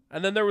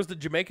 And then there was the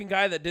Jamaican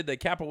guy that did the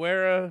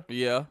capoeira.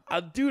 Yeah,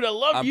 Dude, I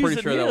love I'm using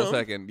pretty sure that was him.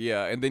 second.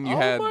 Yeah, and then you Oh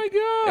had my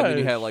gosh. and then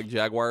you had like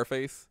Jaguar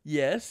face.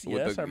 Yes,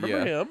 with I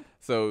remember him.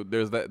 So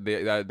there's that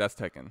that's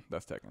Tekken.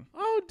 That's Tekken.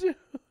 Oh, dude.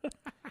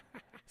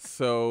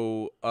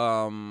 So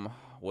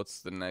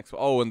what's the next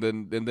one? Oh, and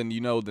then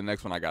the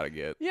next one I gotta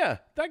get. Yeah,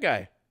 that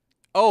guy.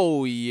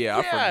 Oh yeah,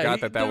 I forgot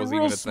he- that was the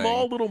even real a thing.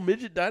 small little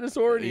midget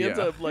dinosaur, and he ends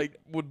Yeah. up like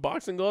with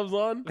boxing gloves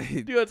on.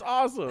 Dude, that's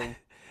awesome.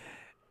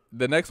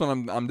 The next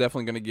one I'm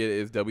definitely gonna get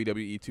is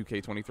WWE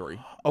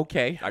 2K23.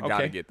 Okay, I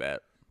gotta get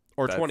that.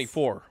 or that's-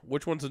 24.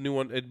 Which one's the new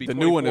one? It'd be The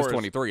new one is 24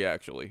 23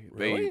 actually.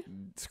 Really? They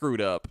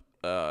screwed up.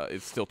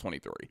 It's still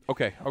 23.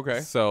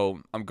 Okay.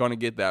 So I'm gonna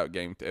get that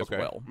game as Okay.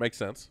 well. Makes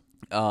sense.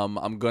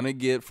 I'm gonna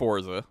get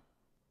Forza.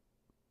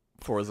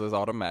 Forza's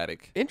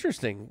automatic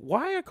Interesting.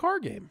 Why a car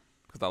game?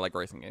 because I like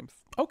racing games.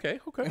 Okay.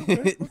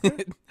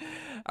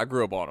 I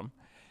grew up on them.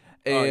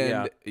 Oh,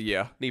 And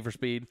yeah, Need for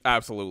Speed.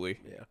 absolutely.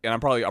 Yeah. And I'm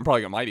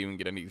probably might even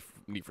get a Need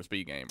for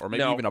Speed game or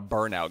maybe Now, even a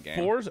Burnout game.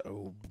 Forza.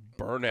 Oh,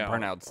 Burnout.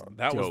 Burnout's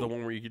that was the dope.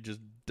 one where you could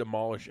just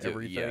demolish Dude,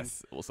 everything.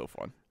 Yes, it was so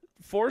fun.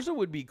 Forza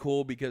would be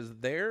cool because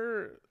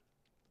their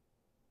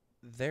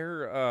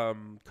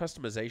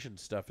customization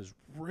stuff is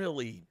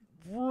really,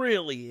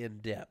 really in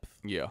depth.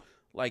 Yeah.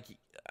 Like,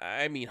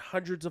 I mean,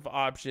 hundreds of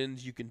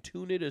options. You can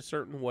tune it a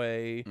certain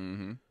way.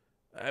 Mm-hmm.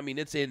 I mean,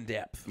 it's in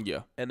depth.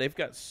 Yeah. And they've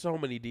got so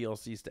many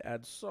DLCs to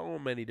add so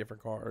many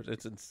different cars.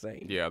 It's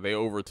insane. Yeah, they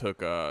overtook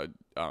Gran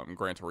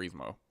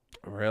Turismo.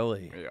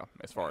 Really? Yeah,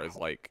 as far as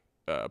like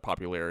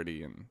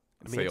popularity and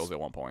sales at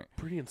one point.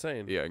 Pretty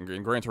insane. Yeah, and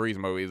Gran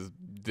Turismo is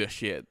the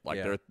shit. Like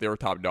Yeah. they were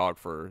top dog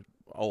for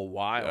a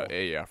while.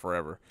 yeah,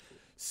 forever.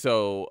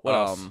 So What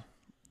else?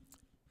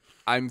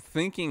 I'm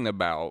thinking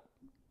about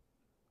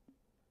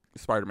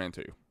Spider-Man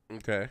 2.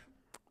 Okay.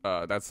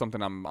 That's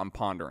something I'm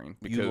pondering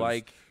because You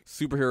like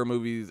superhero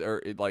movies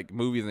or like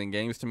movies and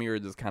games to me are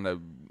just kind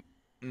of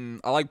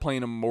I like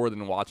playing them more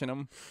than watching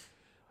them,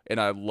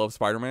 and I love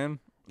Spider-Man.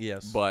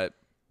 yes, But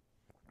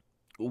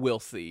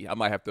we'll see. I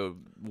might have to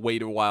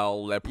wait a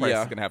while. That price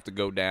Yeah. is gonna have to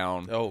go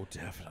down. oh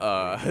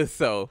definitely.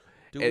 So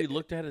Dude, we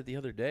looked at it the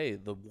other day.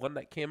 The one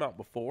that came out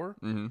before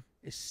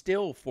is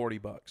still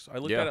 $40. I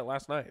looked Yeah. at it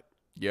last night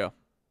yeah.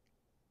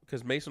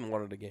 because Mason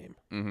wanted a game,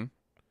 Mm-hmm.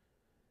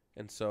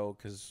 and so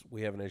because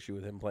we have an issue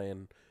with him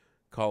playing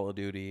Call of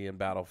Duty and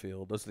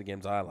Battlefield, those are the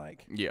games I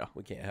like. Yeah.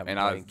 We can't have And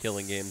him playing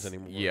killing games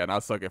anymore. Yeah, and I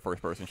suck at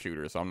first-person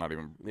shooters, so I'm not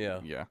even. Yeah.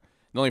 Yeah.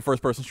 The only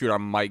first-person shooter I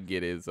might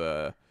get is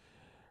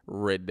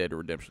Red Dead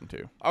Redemption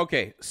 2.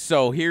 Okay,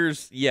 so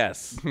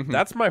yes,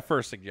 that's my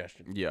first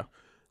suggestion. Yeah.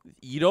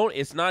 You don't.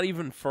 It's not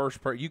even first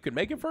person. You can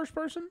make it first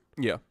person,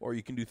 Yeah. or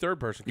you can do third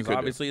person. You Because could do.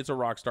 obviously it's a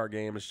Rockstar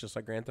game. It's just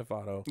like Grand Theft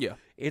Auto. Yeah.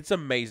 It's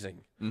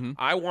amazing. Mhm.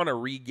 I want to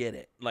re-get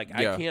it. Like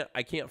Yeah.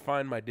 I can't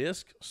find my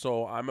disc,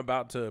 so I'm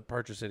about to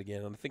purchase it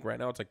again. And I think right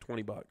now it's like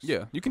 $20.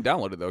 Yeah. You can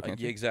download it though, can't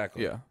Yeah, you?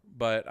 exactly. Yeah.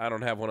 But I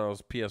don't have one of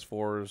those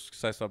PS4s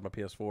because I still have my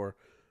PS4.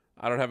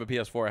 I don't have a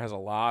PS4. It has a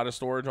lot of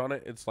storage on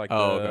it. It's like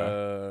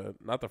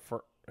not the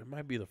first. It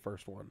might be the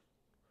first one.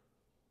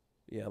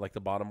 Yeah, like the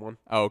bottom one.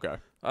 Oh, okay.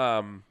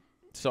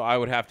 So I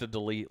would have to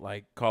delete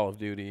like Call of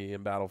Duty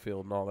and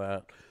Battlefield and all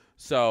that.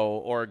 So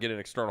or get an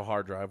external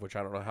hard drive, which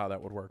I don't know how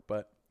that would work.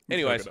 But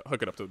anyways,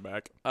 hook it up to the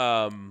back.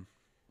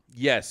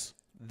 yes,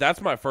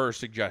 that's my first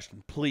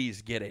suggestion.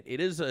 Please get it. It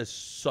is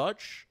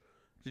such.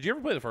 Did you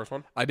ever play the first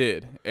one? I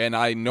did, and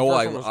I know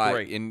First one was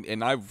great.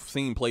 and I've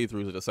seen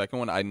playthroughs of the second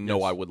one. I know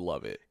Yes. I would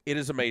love it, It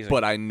is amazing.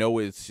 but I know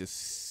it's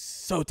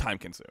just so time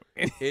consuming.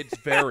 It's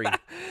very,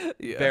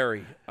 Yeah.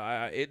 very.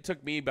 It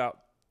took me about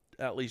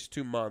at least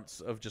 2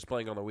 months of just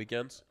playing on the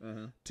weekends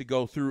to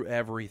go through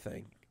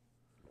everything.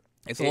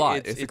 It's a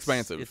lot. It's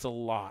expansive. It's a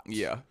lot.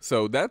 Yeah.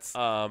 So that's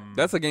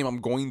a game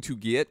I'm going to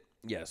get.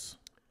 Yes.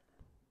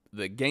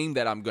 The game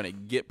that I'm going to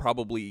get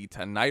probably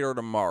tonight or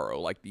tomorrow,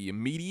 like the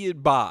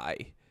immediate buy.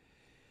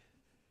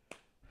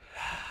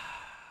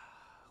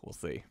 We'll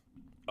see.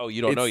 Oh,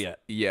 you don't know yet.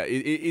 Yeah,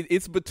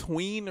 it's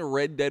between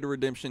Red Dead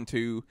Redemption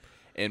 2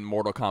 and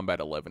Mortal Kombat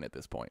 11 at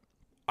this point.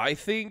 I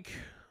think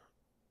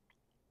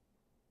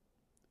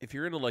if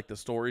you're into like the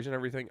stories and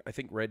everything, I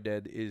think Red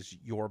Dead is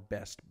your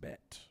best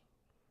bet.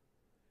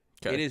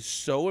 Okay. It is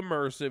so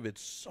immersive.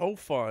 It's so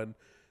fun.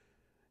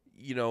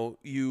 You know,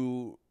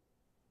 you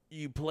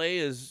play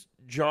as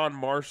John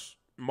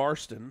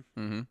Marston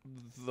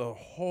the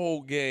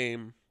whole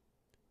game.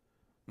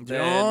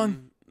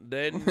 John?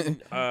 Then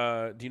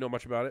do you know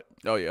much about it?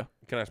 Oh yeah.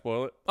 Can I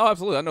spoil it? Oh,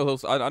 absolutely. I know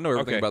those. I know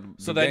everything about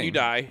the So then game. you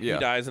die. Yeah. He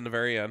dies in the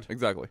very end.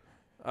 Exactly.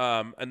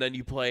 And then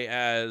you play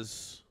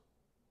as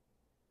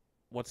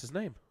what's his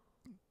name?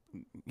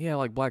 Yeah,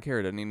 like black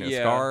hair, doesn't he?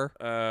 Yeah, Scar.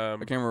 I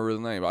can't remember his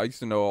name. I used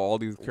to know all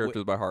these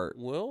characters by heart.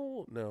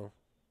 Will? No.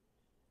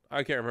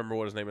 I can't remember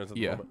what his name is at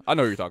the Yeah, moment. I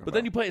know what you're talking But about.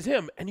 then you play as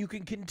him, and you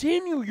can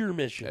continue your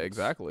mission. Yeah,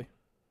 exactly.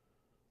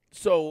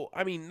 So,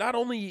 I mean, not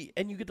only,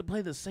 and you get to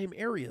play the same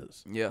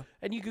areas. Yeah.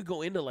 And you could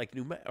go into, like,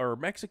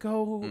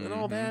 Mexico and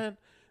all that.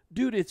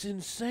 Dude, it's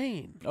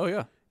insane. Oh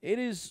yeah. It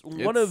is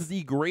one of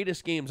the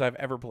greatest games I've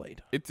ever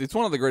played. It's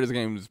one of the greatest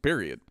games.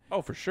 Period.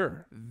 Oh, for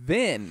sure.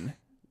 Then,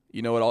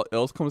 you know what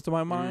else comes to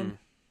my mind?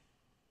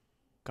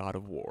 God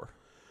of War.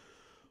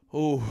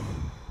 Oh,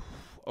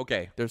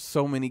 okay. There's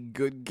so many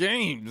good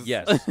games.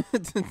 Yes.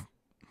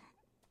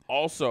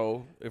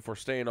 Also, if we're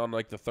staying on,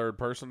 like, the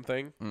third-person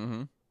thing,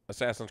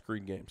 Assassin's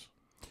Creed games.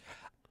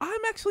 I'm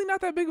actually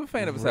not that big of a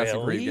fan of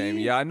Assassin's Creed Really? game.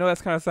 Yeah, I know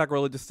that's kind of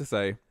sacrilegious to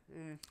say.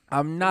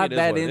 I'm not it is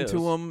that what it into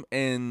is. them,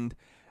 and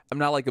I'm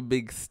not like a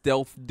big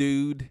stealth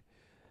dude.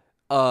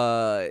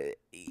 So,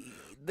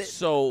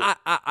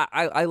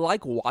 I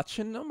like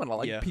watching them, and I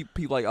like Yeah.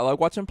 people like I like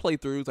watching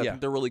playthroughs. I Yeah.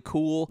 think they're really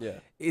cool. Yeah.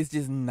 It's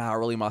just not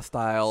really my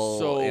style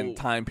So- and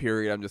time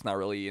period. I'm just not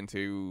really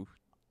into.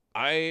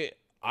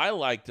 I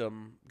liked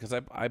them because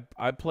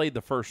I played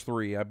the first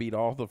three. I beat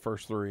all the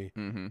first three.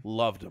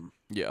 Loved them.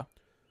 Yeah.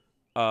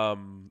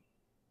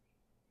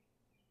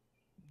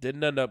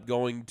 Didn't end up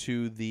going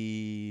to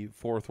the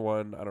fourth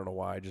one. I don't know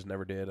why. I just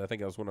never did. I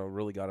think that was when I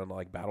really got into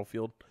like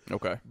Battlefield.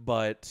 Okay.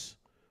 But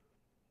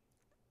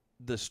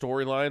the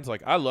storylines,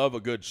 like I love a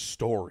good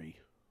story.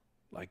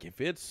 Like if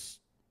it's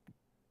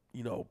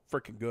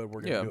freaking good,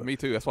 we're gonna Yeah, do it. me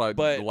too. That's why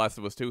But- The Last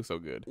of Us 2 is so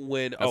good.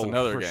 When That's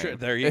another for game. sure.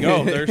 There you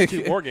go. There's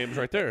two more games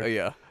right there.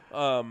 Yeah.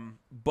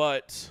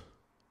 But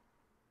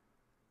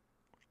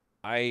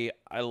I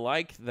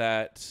like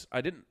that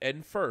I didn't.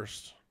 And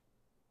first,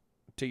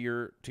 to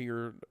your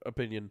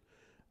opinion,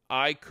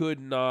 I could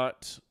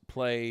not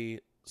play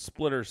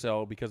Splinter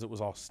Cell because it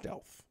was all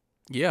stealth.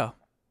 Yeah.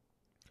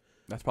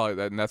 That's probably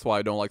that, and that's why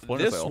I don't like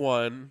Splinter This Cell.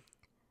 one,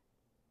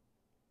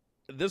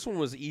 this one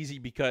was easy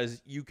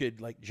because you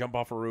could like jump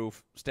off a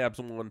roof, stab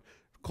someone,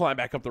 climb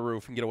back up the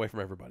roof, and get away from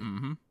everybody.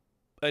 Mm-hmm.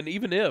 And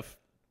even if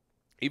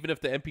the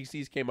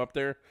NPCs came up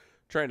there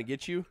trying to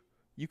get you,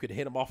 you could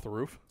hit them off the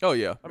roof. Oh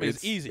yeah, I mean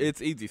it's easy.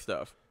 It's easy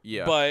stuff.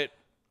 Yeah, but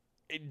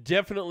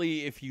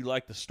definitely, if you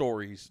like the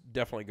stories,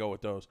 definitely go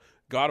with those.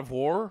 God of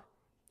War.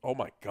 Oh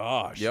my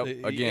gosh!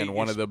 Yep. Again,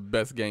 one of the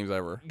best games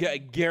ever.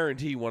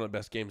 Guarantee one of the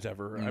best games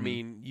ever. Mm-hmm. I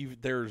mean,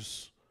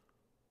 there's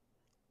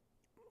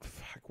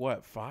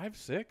what 5,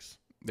 6?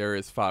 There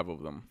is 5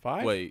 of them.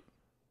 5? Wait,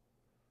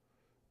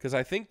 because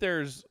I think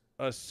there's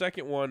a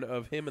second one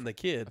of him and the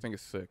kid. I think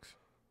it's 6.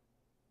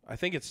 I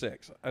think it's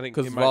 6. I think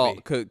it might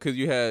be. Because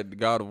you had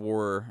God of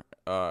War,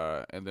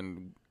 and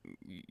then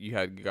you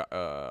had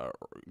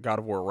God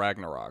of War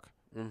Ragnarok.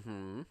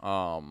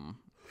 Mm-hmm.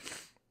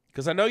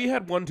 Because I know you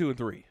had 1, 2, and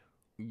 3.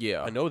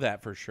 Yeah, I know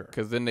that for sure.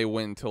 Because then they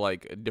went to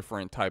like a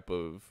different type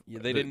of. Yeah,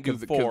 they didn't do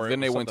 4. Then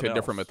they went to a something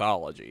different else.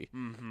 mythology.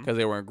 Because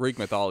they were in Greek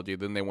mythology,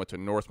 then they went to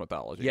Norse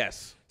mythology.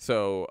 Yes.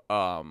 So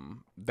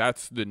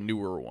that's the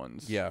newer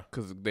ones. Yeah.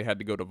 Because they had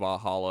to go to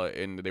Valhalla,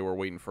 and they were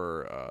waiting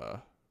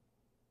for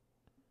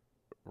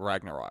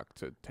Ragnarok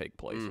to take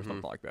place or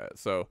something like that.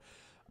 So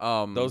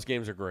Those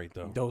games are great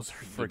though. those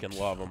are freaking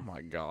love them. Oh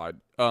my god.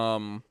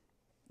 Now,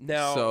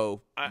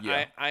 So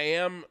yeah.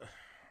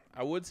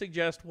 I would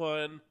suggest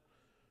one,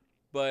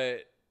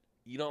 but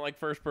you don't like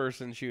first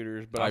person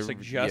shooters, but I'll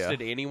suggest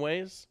it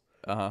anyways.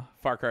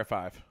 Far Cry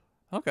 5.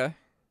 Okay.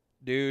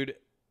 Dude,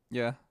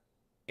 Yeah.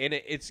 and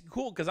it's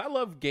cool because I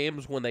love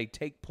games when they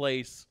take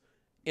place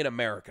in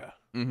America.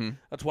 Mm-hmm.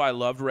 That's why I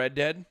loved Red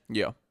Dead,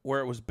 Yeah. where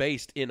it was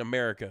based in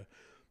America.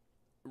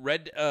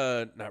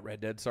 Not Red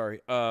Dead,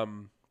 sorry.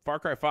 Far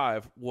Cry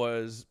 5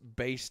 was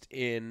based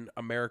in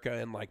America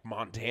in like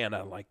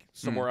Montana, like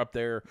somewhere up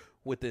there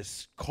with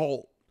this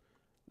cult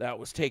that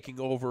was taking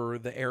over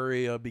the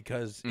area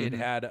because it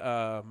had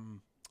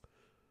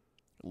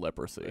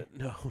Leprosy.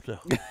 no. What the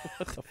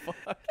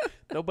fuck?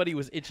 Nobody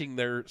was itching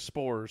their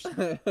spores.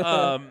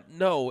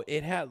 No,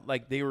 it had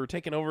like they were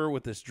taking over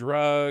with this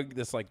drug,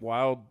 this like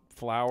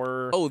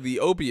wildflower. Oh, the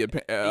opiate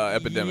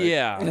epidemic.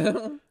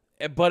 Yeah.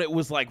 But it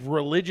was like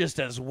religious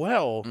as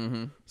well.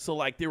 Mm-hmm. So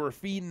like they were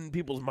feeding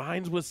people's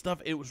minds with stuff.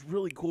 It was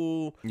really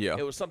cool. Yeah.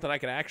 It was something I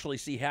could actually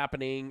see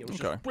happening. It was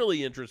Okay. just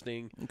really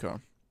interesting. Okay.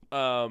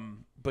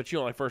 But you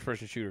don't like first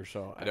person shooters,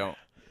 so I don't.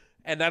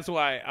 And that's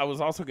why I was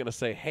also gonna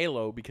say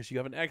Halo because you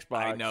have an Xbox.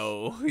 I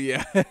know.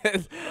 Yeah.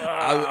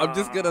 I'm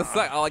just gonna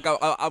say I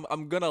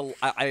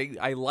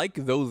like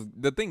those.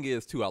 The thing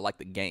is too, I like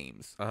the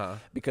games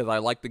because I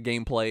like the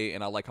gameplay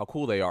and I like how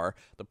cool they are.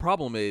 The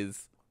problem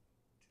is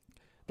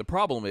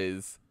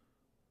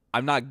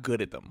I'm not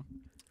good at them.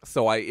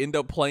 So I end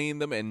up playing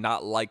them and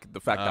not like the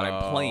fact that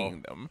I'm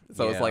playing them.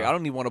 So it's like I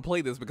don't even want to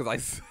play this because I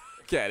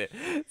suck at it.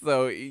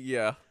 So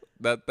yeah,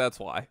 that's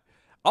why.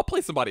 I'll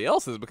play somebody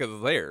else's because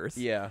it's theirs.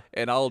 Yeah.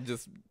 And I'll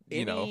just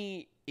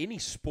any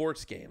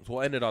sports games.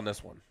 We'll end it on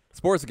this one.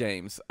 Sports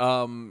games.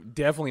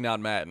 Definitely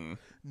not Madden.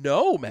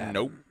 No, Madden.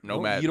 Nope.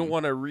 No Madden. You don't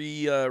want to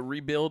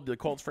rebuild the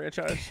Colts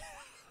franchise?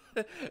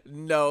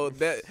 No,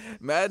 that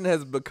Madden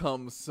has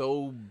become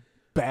so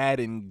bad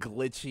and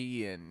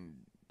glitchy and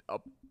a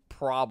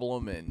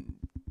problem and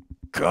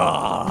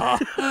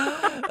God.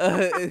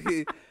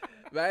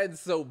 Madden's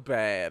so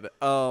bad.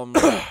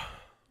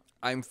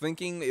 I'm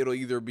thinking it'll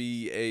either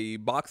be a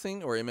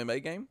boxing or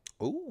MMA game.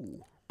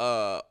 Ooh.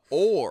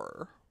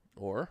 Or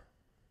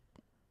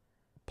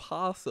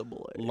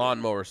possibly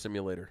Lawnmower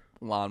Simulator.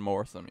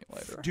 Lawnmower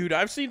Simulator. Dude,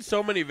 I've seen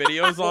so many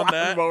videos on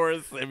that.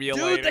 Lawnmower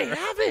Simulator. Dude, they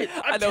have it.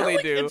 I know they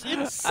do. It's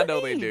insane. I know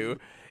they do.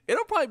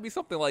 It'll probably be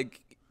something like,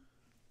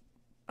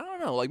 I don't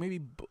know, like maybe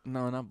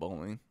no, not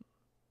bowling.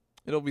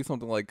 It'll be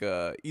something like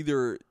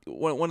either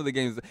one of the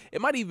games.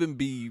 It might even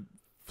be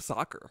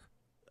soccer.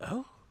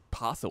 Oh,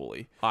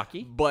 possibly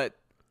hockey. But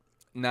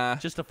nah,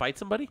 Just to fight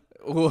somebody?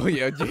 well,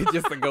 yeah,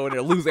 just to go in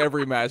there, lose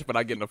every match, but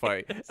not get in a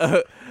fight.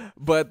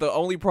 But the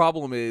only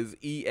problem is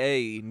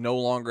EA no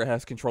longer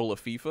has control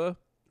of FIFA.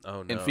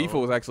 Oh no. And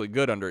FIFA was actually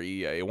good under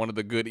EA, one of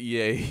the good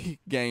EA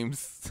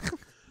games.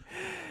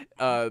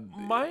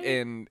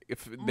 And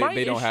if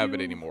they don't have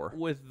it anymore.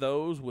 With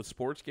those, with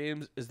sports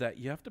games, is that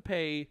you have to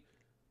pay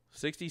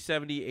 60,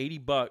 70, 80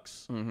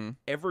 bucks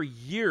every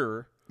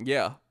year.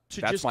 Yeah.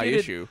 That's just my get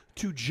issue.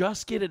 To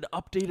just get an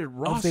updated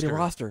roster. Updated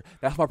roster.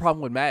 That's my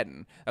problem with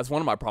Madden. That's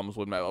one of my problems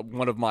with Madden.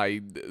 One of my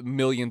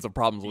millions of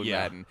problems with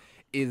Madden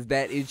is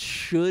that it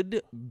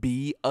should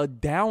be a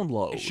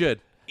download. It should.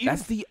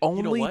 That's the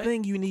only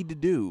thing you need to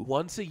do.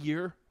 Once a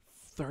year,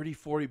 30,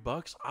 40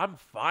 bucks, I'm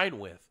fine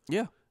with.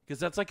 Yeah. Because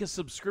that's like a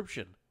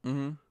subscription.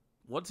 Mm-hmm.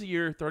 Once a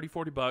year, 30,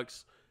 40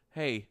 bucks.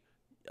 Hey,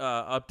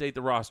 update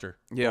the roster.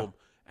 Yeah. Boom.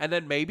 And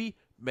then maybe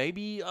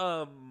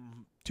 2-3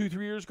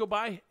 years go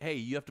by. Hey,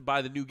 you have to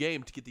buy the new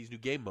game to get these new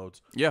game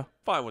modes. Yeah.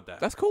 Fine with that.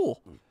 That's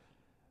cool.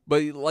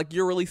 But like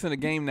you're releasing a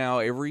game now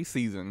every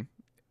season,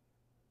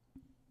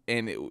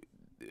 and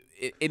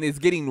it's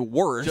getting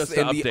worse. Just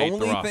to and the update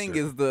only the thing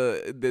roster. is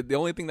the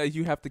only thing that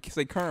you have to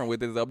stay current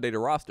with is the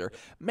updated roster.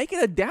 Make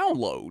it a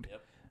download.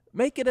 Yep.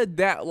 Make it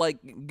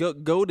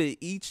go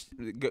to each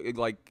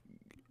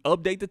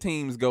update the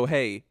teams. Go,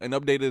 hey, an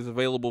update is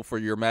available for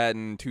your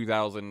Madden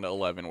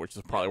 2011, which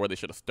is probably where they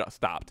should have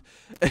stopped.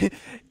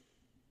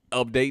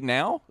 Update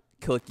now.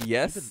 Click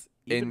yes,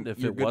 even if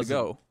you're it good to wasn't,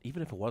 go.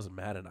 even if it wasn't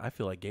Madden, I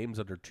feel like games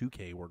under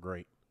 2K were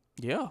great.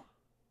 Yeah.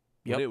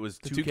 Yep. When it was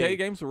the 2K, 2K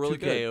games were really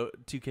good.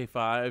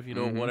 2K5, you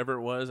know, whatever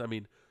it was. I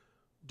mean,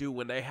 dude,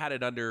 when they had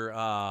it under,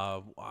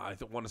 I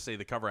want to say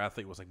the cover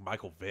athlete was like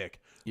Michael Vick.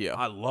 Yeah.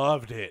 I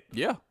loved it.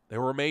 Yeah. They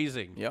were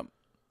amazing. Yep.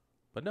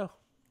 But no.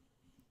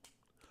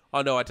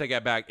 Oh, no, I take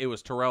that back. It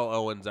was Terrell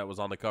Owens that was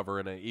on the cover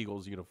in an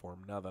Eagles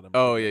uniform. Now that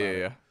I'm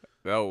yeah.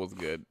 That was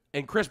good.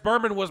 And Chris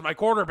Berman was my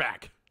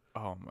quarterback.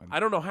 Oh, my. I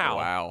don't know how.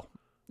 Wow.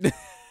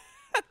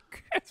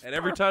 And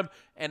every time,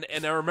 and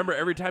I remember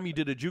every time you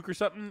did a juke or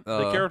something,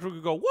 the character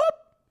would go,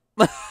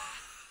 whoop.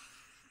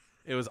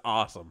 It was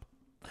awesome.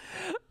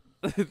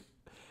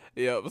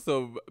 Yeah,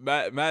 so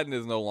Madden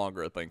is no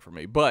longer a thing for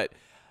me, but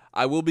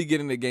I will be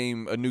getting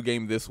a new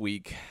game this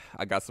week.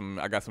 I got some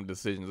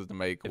decisions to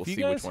make. We'll if you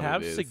see guys which one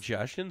have it is.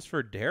 suggestions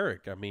for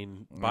Derrick, I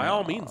mean, by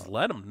all means,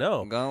 let him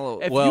know.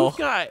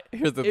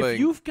 Here's the thing. If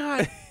you've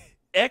got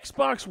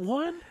Xbox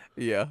One,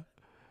 yeah,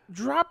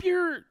 drop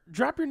your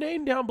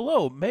name down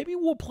below. Maybe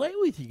we'll play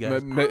with you guys. I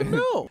don't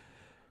know.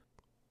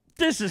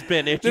 This has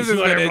been Itchy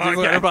Sweater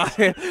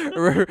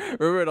Podcast.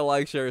 Remember to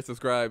like, share,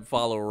 subscribe,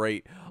 follow,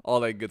 rate,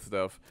 all that good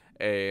stuff.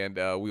 And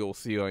we will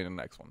see you in the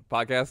next one.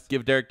 Podcast.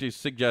 Give Derrick 2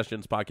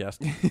 suggestions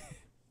podcast.